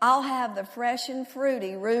 I'll have the fresh and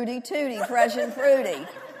fruity, Rudy Tooty, fresh and fruity.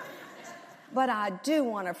 But I do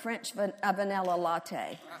want a vanilla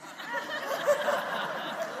latte.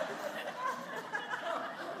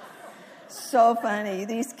 So funny.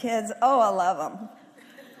 These kids, oh, I love them.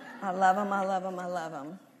 I love them, I love them, I love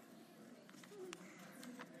them.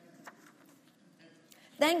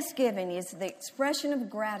 Thanksgiving is the expression of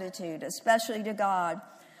gratitude, especially to God.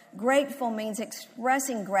 Grateful means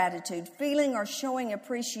expressing gratitude, feeling or showing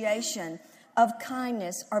appreciation of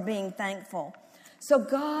kindness or being thankful. So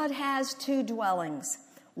God has two dwellings,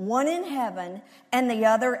 one in heaven and the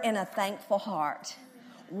other in a thankful heart.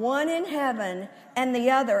 One in heaven and the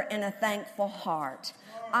other in a thankful heart.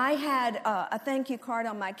 I had a thank you card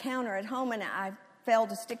on my counter at home, and I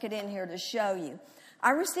failed to stick it in here to show you.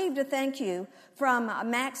 I received a thank you from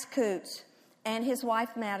Max Coots and his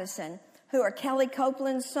wife Madison, who are Kelly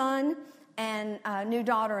Copeland's son and new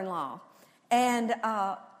daughter-in-law. And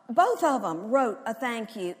both of them wrote a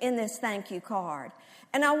thank you in this thank you card.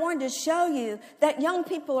 And I wanted to show you that young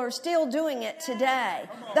people are still doing it today.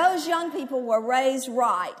 Those young people were raised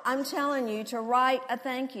right. I'm telling you to write a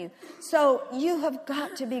thank you. So you have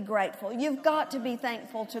got to be grateful. You've got to be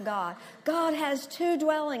thankful to God. God has two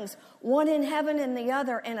dwellings, one in heaven and the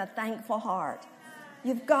other in a thankful heart.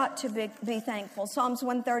 You've got to be thankful. Psalms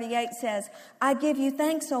 138 says, I give you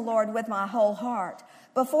thanks, O Lord, with my whole heart.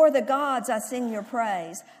 Before the gods I sing your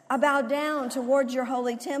praise. I bow down towards your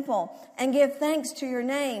holy temple and give thanks to your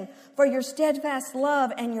name for your steadfast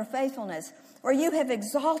love and your faithfulness. For you have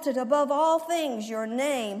exalted above all things your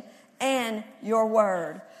name and your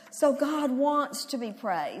word. So God wants to be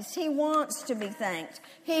praised. He wants to be thanked.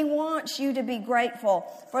 He wants you to be grateful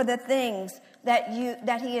for the things that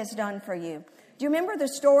he has done for you. Do you remember the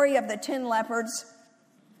story of the 10 lepers?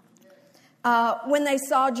 When they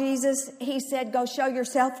saw Jesus, he said, go show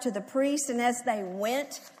yourself to the priest. And as they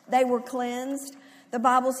went, they were cleansed. The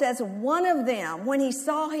Bible says one of them, when he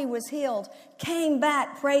saw he was healed, came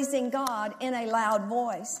back praising God in a loud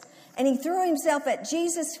voice. And he threw himself at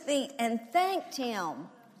Jesus' feet and thanked him.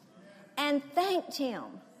 And thanked him.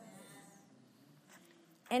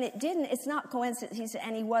 And it's not coincidence. He said,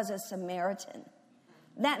 and he was a Samaritan.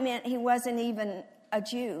 That meant he wasn't even a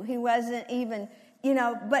Jew. He wasn't even,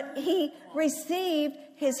 but he received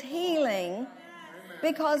his healing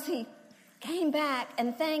because he came back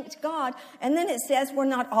and thanked God. And then it says, we're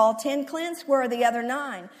not all 10 cleansed, where are the other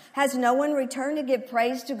 9? Has no one returned to give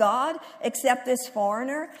praise to God except this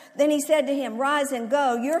foreigner? Then he said to him, rise and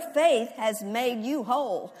go. Your faith has made you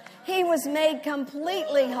whole. He was made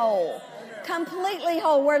completely whole. Completely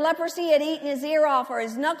whole. Where leprosy had eaten his ear off or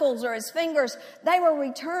his knuckles or his fingers, they were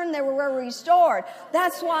returned, they were restored.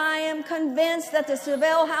 That's why I am convinced that the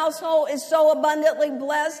Savelle household is so abundantly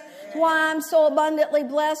blessed. Why I'm so abundantly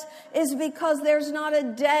blessed is because there's not a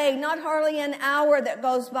day, not hardly an hour that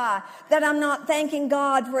goes by that I'm not thanking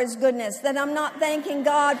God for his goodness, that I'm not thanking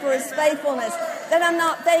God for his faithfulness, that I'm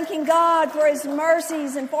not thanking God for his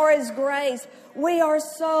mercies and for his grace. We are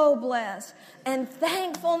so blessed. And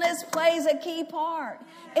thankfulness plays a key part.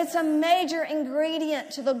 It's a major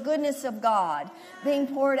ingredient to the goodness of God being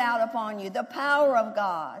poured out upon you, the power of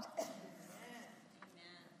God.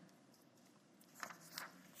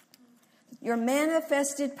 Your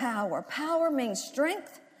manifested power. Power means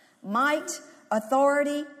strength, might,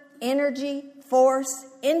 authority, energy, force,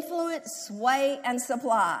 influence, sway, and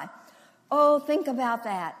supply. Oh, think about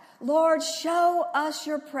that. Lord, show us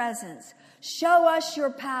your presence. Show us your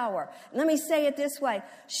power. Let me say it this way.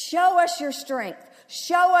 Show us your strength.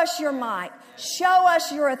 Show us your might. Show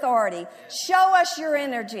us your authority. Show us your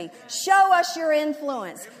energy. Show us your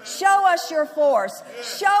influence. Show us your force.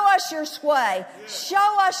 Show us your sway.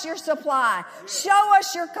 Show us your supply. Show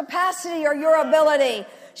us your capacity or your ability.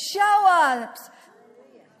 Show us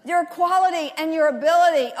your quality and your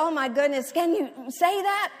ability. Oh my goodness. Can you say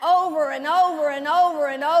that over and over and over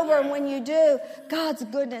and over? And when you do, God's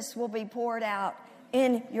goodness will be poured out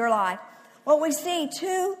in your life. Well, we see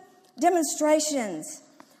 2 demonstrations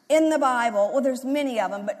in the Bible. Well, there's many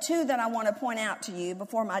of them, but two that I want to point out to you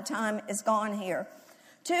before my time is gone here.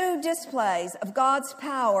 Two displays of God's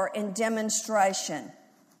power in demonstration.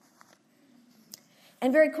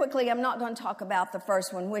 And very quickly, I'm not going to talk about the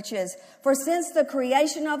first one, which is, for since the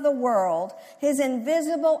creation of the world, his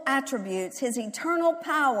invisible attributes, his eternal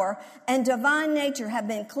power and divine nature have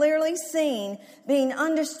been clearly seen, being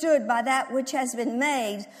understood by that which has been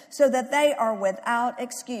made, so that they are without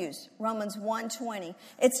excuse. Romans 1:20.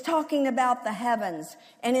 It's talking about the heavens.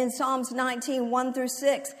 And in Psalms 19, 1 through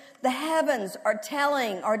 6, the heavens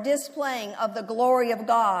are displaying of the glory of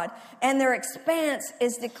God, and their expanse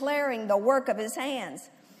is declaring the work of his hands.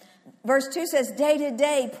 Verse 2 says, day to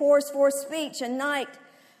day pours forth speech, and night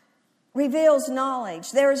reveals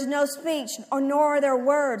knowledge. There is no speech, nor are there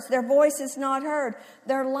words. Their voice is not heard.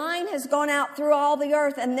 Their line has gone out through all the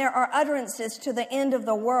earth, and there are utterances to the end of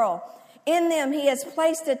the world. In them he has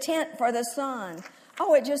placed a tent for the sun.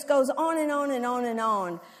 Oh, it just goes on and on and on and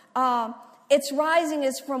on. Its rising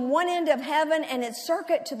is from one end of heaven, and its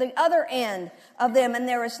circuit to the other end of them, and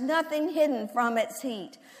there is nothing hidden from its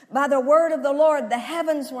heat. By the word of the Lord the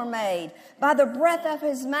heavens were made. By the breath of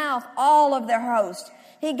his mouth all of their host.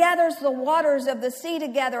 He gathers the waters of the sea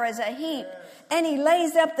together as a heap, and he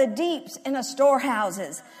lays up the deeps in a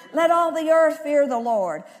storehouses. Let all the earth fear the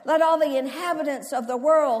Lord. Let all the inhabitants of the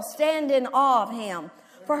world stand in awe of him.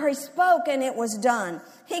 For he spoke, and it was done.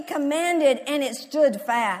 He commanded, and it stood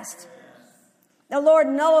fast. The Lord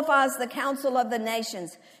nullifies the counsel of the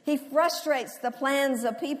nations. He frustrates the plans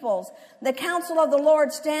of peoples. The counsel of the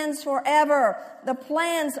Lord stands forever. The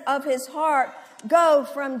plans of his heart go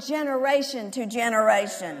from generation to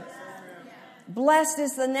generation. Blessed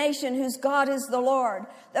is the nation whose God is the Lord,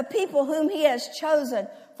 the people whom he has chosen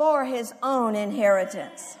for his own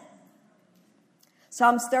inheritance.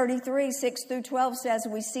 Psalms 33, 6 through 12 says,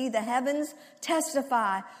 we see the heavens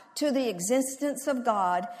testify to the existence of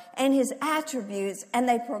God and his attributes, and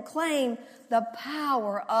they proclaim the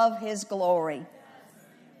power of his glory.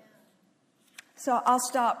 So I'll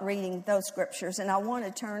stop reading those scriptures, and I want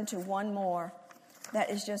to turn to one more that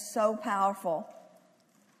is just so powerful.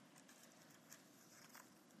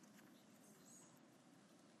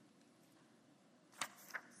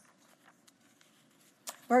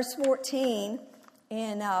 Verse 14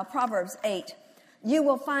 in Proverbs 8. You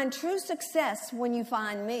will find true success when you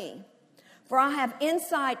find me, for I have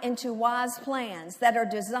insight into wise plans that are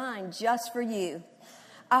designed just for you.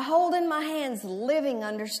 I hold in my hands living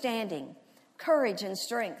understanding, courage and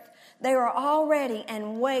strength. They are all ready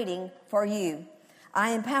and waiting for you.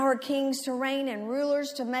 I empower kings to reign and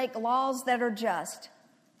rulers to make laws that are just.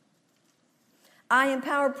 I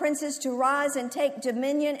empower princes to rise and take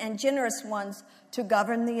dominion, and generous ones to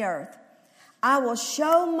govern the earth. I will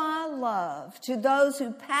show my love to those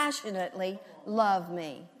who passionately love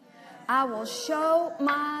me. I will show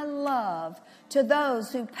my love to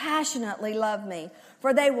those who passionately love me,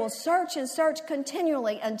 for they will search and search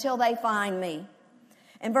continually until they find me.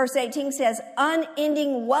 And verse 18 says,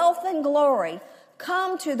 unending wealth and glory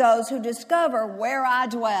come to those who discover where I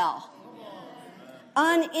dwell.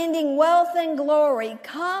 Unending wealth and glory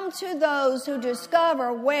come to those who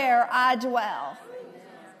discover where I dwell.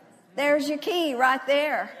 There's your key right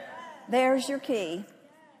there. There's your key.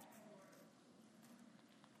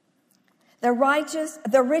 The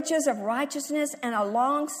riches of righteousness and a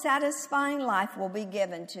long, satisfying life will be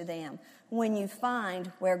given to them when you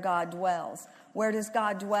find where God dwells. Where does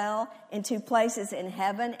God dwell? In two places, in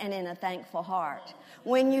heaven and in a thankful heart.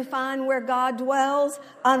 When you find where God dwells,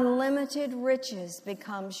 unlimited riches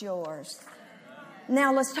becomes yours.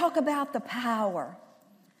 Now let's talk about the power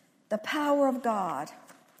of God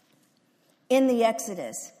in the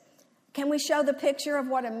Exodus. Can we show the picture of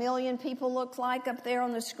what 1 million people look like up there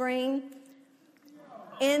on the screen?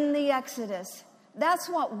 In the Exodus. That's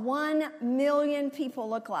what 1 million people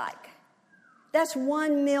look like. That's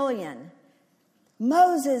 1 million.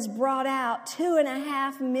 Moses brought out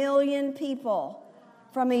 2.5 million people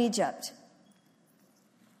from Egypt.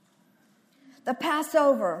 The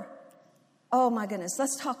Passover. Oh my goodness.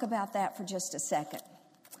 Let's talk about that for just a second.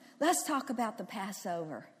 Let's talk about the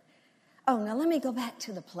Passover. Oh, now let me go back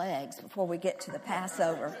to the plagues before we get to the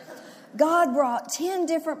Passover. God brought 10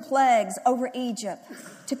 different plagues over Egypt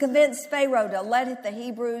to convince Pharaoh to let the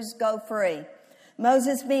Hebrews go free.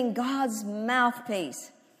 Moses being God's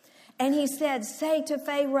mouthpiece. And he said, say to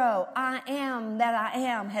Pharaoh, I am that I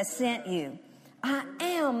am has sent you. I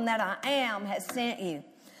am that I am has sent you.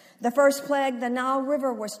 The first plague, the Nile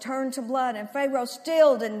River was turned to blood, and Pharaoh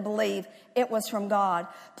still didn't believe it was from God.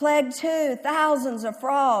 Plague 2, thousands of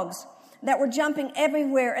frogs that were jumping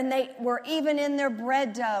everywhere, and they were even in their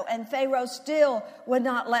bread dough, and Pharaoh still would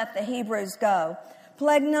not let the Hebrews go.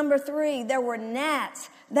 Plague number 3, there were gnats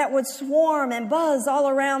that would swarm and buzz all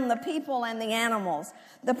around the people and the animals.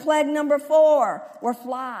 The plague number 4 were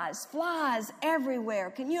flies. Flies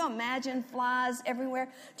everywhere. Can you imagine flies everywhere?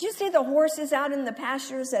 Do you see the horses out in the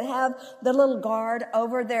pastures that have the little guard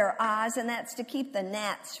over their eyes, and that's to keep the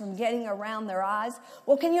gnats from getting around their eyes?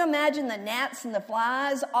 Well, can you imagine the gnats and the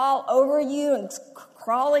flies all over you and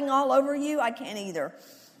crawling all over you? I can't either.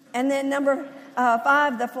 And then number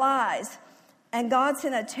 5, the flies. And God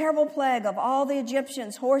sent a terrible plague of all the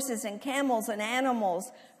Egyptians, horses and camels and animals,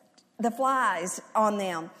 the flies on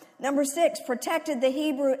them. Number 6, protected the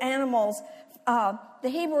Hebrew animals. The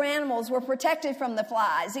Hebrew animals were protected from the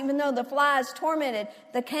flies, even though the flies tormented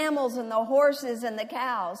the camels and the horses and the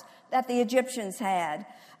cows that the Egyptians had.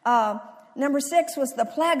 Number 6 was the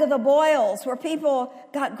plague of the boils, where people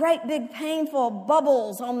got great big painful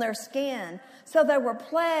bubbles on their skin. So they were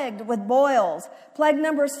plagued with boils. Plague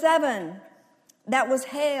number 7, that was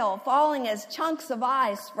hail falling as chunks of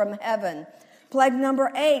ice from heaven. Plague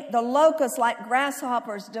number 8, the locusts like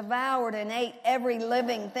grasshoppers devoured and ate every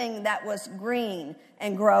living thing that was green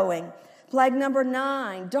and growing. Plague number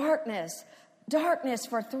 9, darkness. Darkness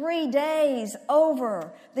for 3 days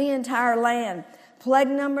over the entire land. Plague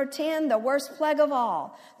number 10, the worst plague of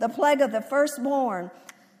all, the plague of the firstborn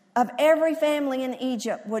of every family in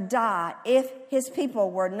Egypt would die if his people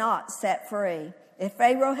were not set free. If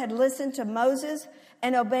Pharaoh had listened to Moses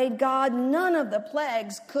and obeyed God, none of the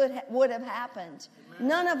plagues would have happened.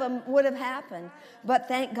 None of them would have happened. But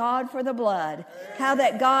thank God for the blood. How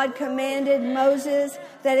that God commanded Moses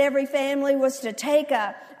that every family was to take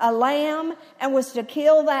a lamb and was to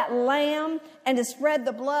kill that lamb and to spread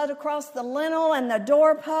the blood across the lintel and the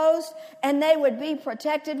doorpost, and they would be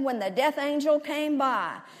protected when the death angel came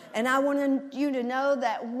by. And I want you to know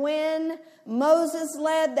that when Moses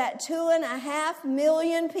led that 2.5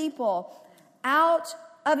 million people out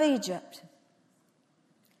of Egypt,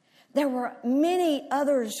 there were many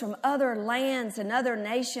others from other lands and other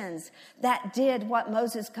nations that did what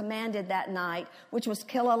Moses commanded that night, which was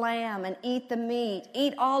kill a lamb and eat the meat.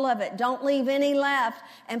 Eat all of it. Don't leave any left,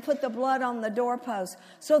 and put the blood on the doorpost.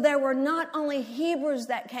 So there were not only Hebrews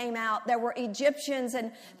that came out, there were Egyptians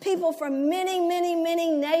and people from many, many, many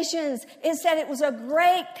nations. It said it was a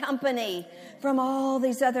great company from all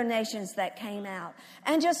these other nations that came out.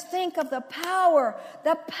 And just think of the power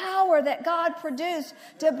that God produced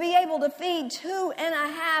to be able to feed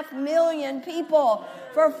 2.5 million people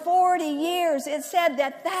for 40 years. It said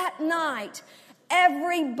that night,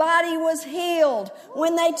 everybody was healed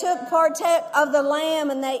when they took partake of the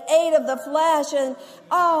lamb and they ate of the flesh. And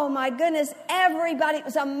oh my goodness, everybody, it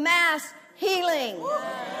was a mass healing.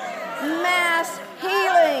 Mass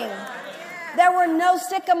healing. There were no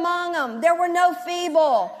sick among them. There were no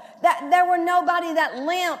feeble. There were nobody that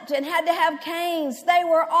limped and had to have canes. They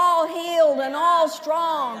were all healed and all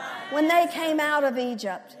strong when they came out of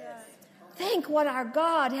Egypt. Think what our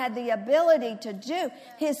God had the ability to do.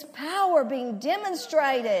 His power being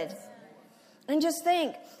demonstrated. And just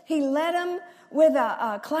think, he led them with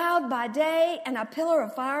a cloud by day and a pillar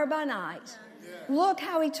of fire by night. Look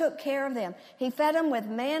how he took care of them. He fed them with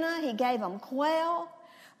manna. He gave them quail.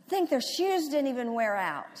 Think their shoes didn't even wear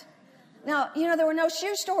out. Now, there were no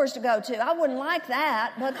shoe stores to go to. I wouldn't like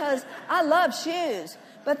that because I love shoes.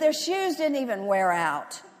 But their shoes didn't even wear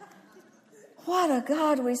out. What a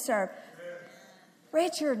God we serve.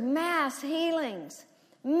 Richard, mass healings.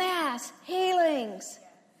 Mass healings.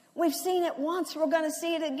 We've seen it once. We're going to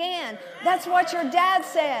see it again. That's what your dad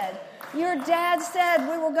said. Your dad said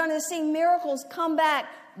we were going to see miracles come back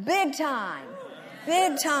big time.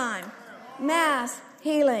 Big time. Mass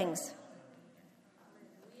healings.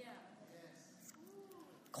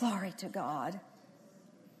 Glory to God.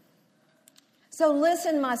 So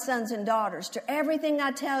listen, my sons and daughters, to everything I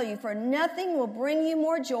tell you, for nothing will bring you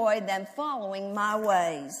more joy than following my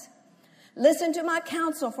ways. Listen to my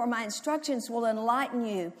counsel, for my instructions will enlighten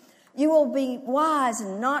you. You will be wise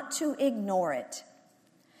not to ignore it.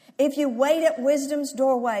 If you wait at wisdom's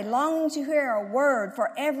doorway, longing to hear a word for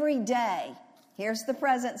every day, here's the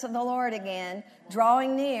presence of the Lord again,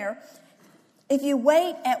 drawing near. If you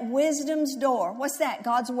wait at wisdom's door, what's that?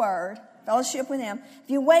 God's word, fellowship with him. If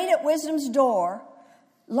you wait at wisdom's door,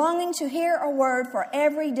 longing to hear a word for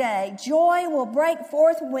every day, joy will break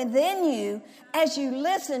forth within you as you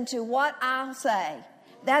listen to what I'll say.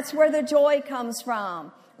 That's where the joy comes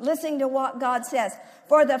from, listening to what God says.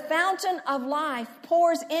 For the fountain of life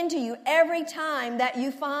pours into you every time that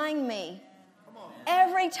you find me.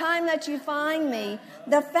 Every time that you find me,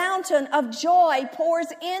 the fountain of joy pours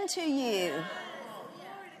into you.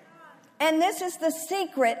 And this is the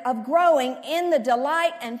secret of growing in the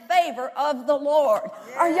delight and favor of the Lord.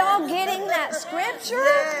 Are y'all getting that scripture?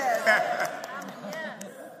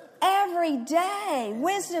 Every day,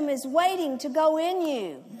 wisdom is waiting to go in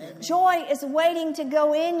you. Joy is waiting to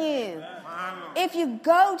go in you. If you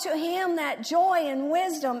go to Him, that joy and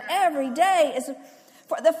wisdom every day is...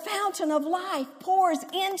 For the fountain of life pours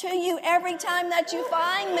into you every time that you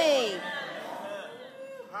find me.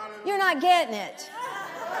 You're not getting it.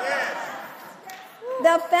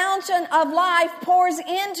 The fountain of life pours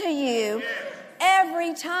into you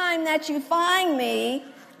every time that you find me.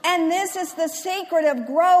 And this is the secret of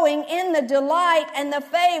growing in the delight and the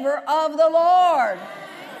favor of the Lord.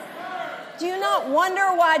 Do you not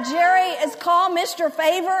wonder why Jerry is called Mr.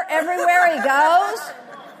 Favor everywhere he goes?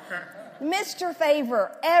 Mr.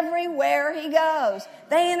 Favor everywhere he goes.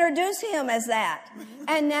 They introduce him as that.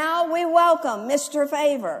 And now we welcome Mr.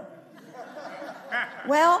 Favor.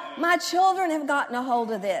 Well, my children have gotten a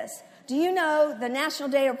hold of this. Do you know the National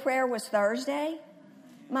Day of Prayer was Thursday?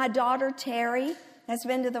 My daughter Terry has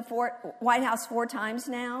been to the White House 4 times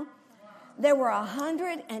now. There were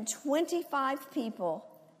 125 people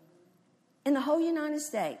in the whole United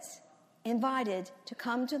States invited to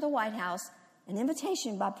come to the White House, an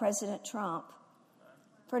invitation by President Trump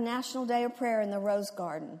for National Day of Prayer in the Rose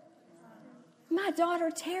Garden. My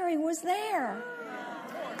daughter Terry was there.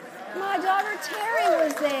 My daughter Terry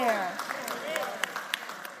was there.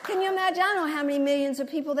 Can you imagine? I don't know how many millions of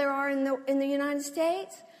people there are in the United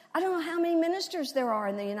States. I don't know how many ministers there are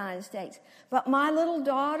in the United States. But my little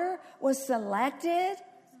daughter was selected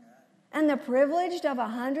and the privilege of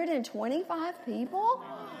 125 people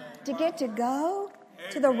to get to go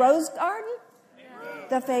to the Rose Garden.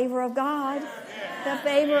 The favor of God. The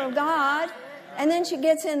favor of God. And then she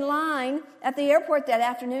gets in line at the airport that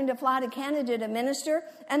afternoon to fly to Canada to minister.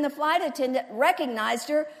 And the flight attendant recognized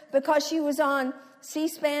her because she was on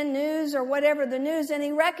C-SPAN News or whatever the news, and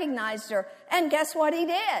he recognized her. And guess what he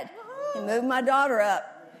did? He moved my daughter up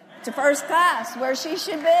to first class where she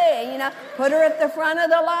should be. Put her at the front of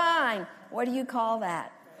the line. What do you call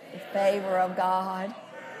that? The favor of God.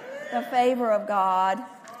 The favor of God.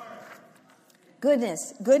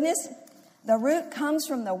 Goodness, the root comes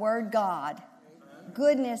from the word God.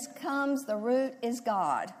 Goodness comes, the root is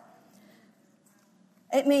God.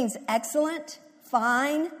 It means excellent,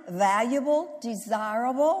 fine, valuable,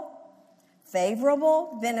 desirable,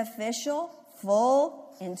 favorable, beneficial,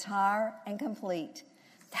 full, entire, and complete.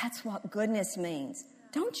 That's what goodness means.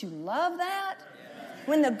 Don't you love that?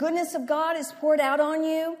 When the goodness of God is poured out on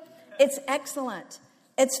you, it's excellent,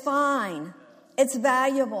 it's fine, it's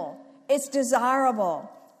valuable, it's desirable,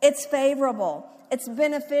 it's favorable, it's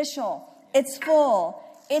beneficial, it's full,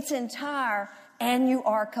 it's entire, and you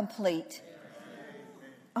are complete.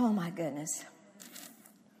 Oh my goodness.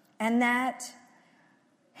 And that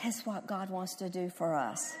is what God wants to do for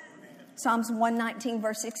us. Psalms 119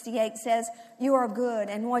 verse 68 says, "You are good,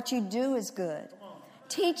 and what you do is good.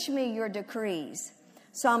 Teach me your decrees."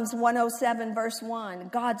 Psalms 107 verse 1,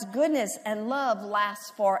 God's goodness and love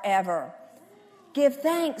lasts forever. Give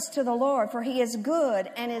thanks to the Lord, for He is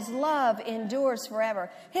good, and His love endures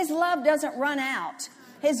forever. His love doesn't run out.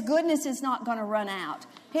 His goodness is not going to run out.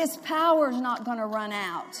 His power is not going to run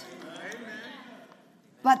out.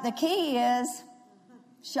 But the key is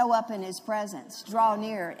show up in His presence. Draw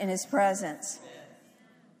near in His presence.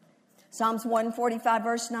 Psalms 145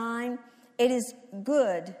 verse 9, it is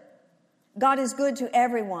good. God is good to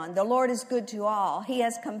everyone. The Lord is good to all. He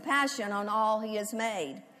has compassion on all He has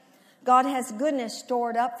made. God has goodness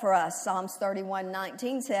stored up for us. Psalms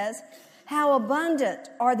 31:19 says, "How abundant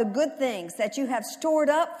are the good things that you have stored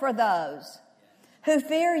up for those who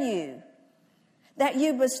fear you, that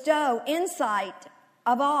you bestow insight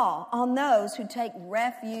of all on those who take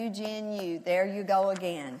refuge in you." There you go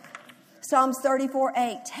again. Psalms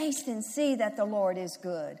 34:8, "Taste and see that the Lord is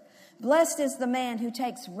good. Blessed is the man who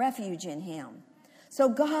takes refuge in Him." So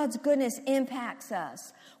God's goodness impacts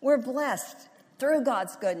us. We're blessed through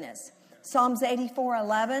God's goodness. Psalms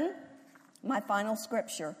 84:11, my final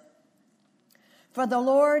scripture. "For the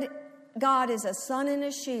Lord God is a sun and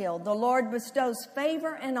a shield. The Lord bestows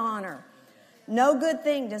favor and honor. No good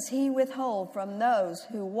thing does He withhold from those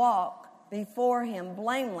who walk before Him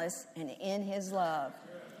blameless and in His love."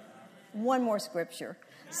 One more scripture.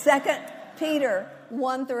 2 Peter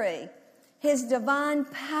 1:3. "His divine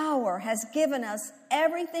power has given us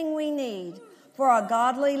everything we need for a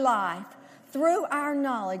godly life through our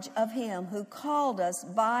knowledge of Him who called us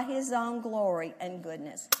by His own glory and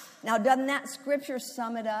goodness." Now, doesn't that scripture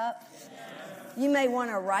sum it up? You may want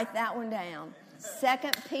to write that one down.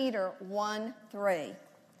 2 Peter 1:3.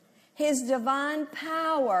 His divine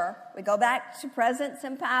power, we go back to presence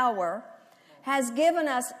and power, has given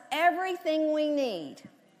us everything we need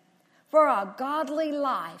for a godly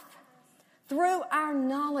life through our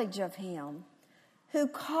knowledge of Him, who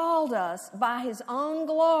called us by His own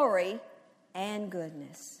glory and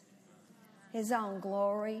goodness. His own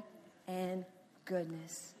glory and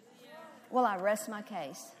goodness. Well, I rest my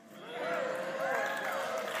case.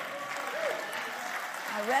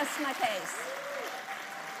 I rest my case.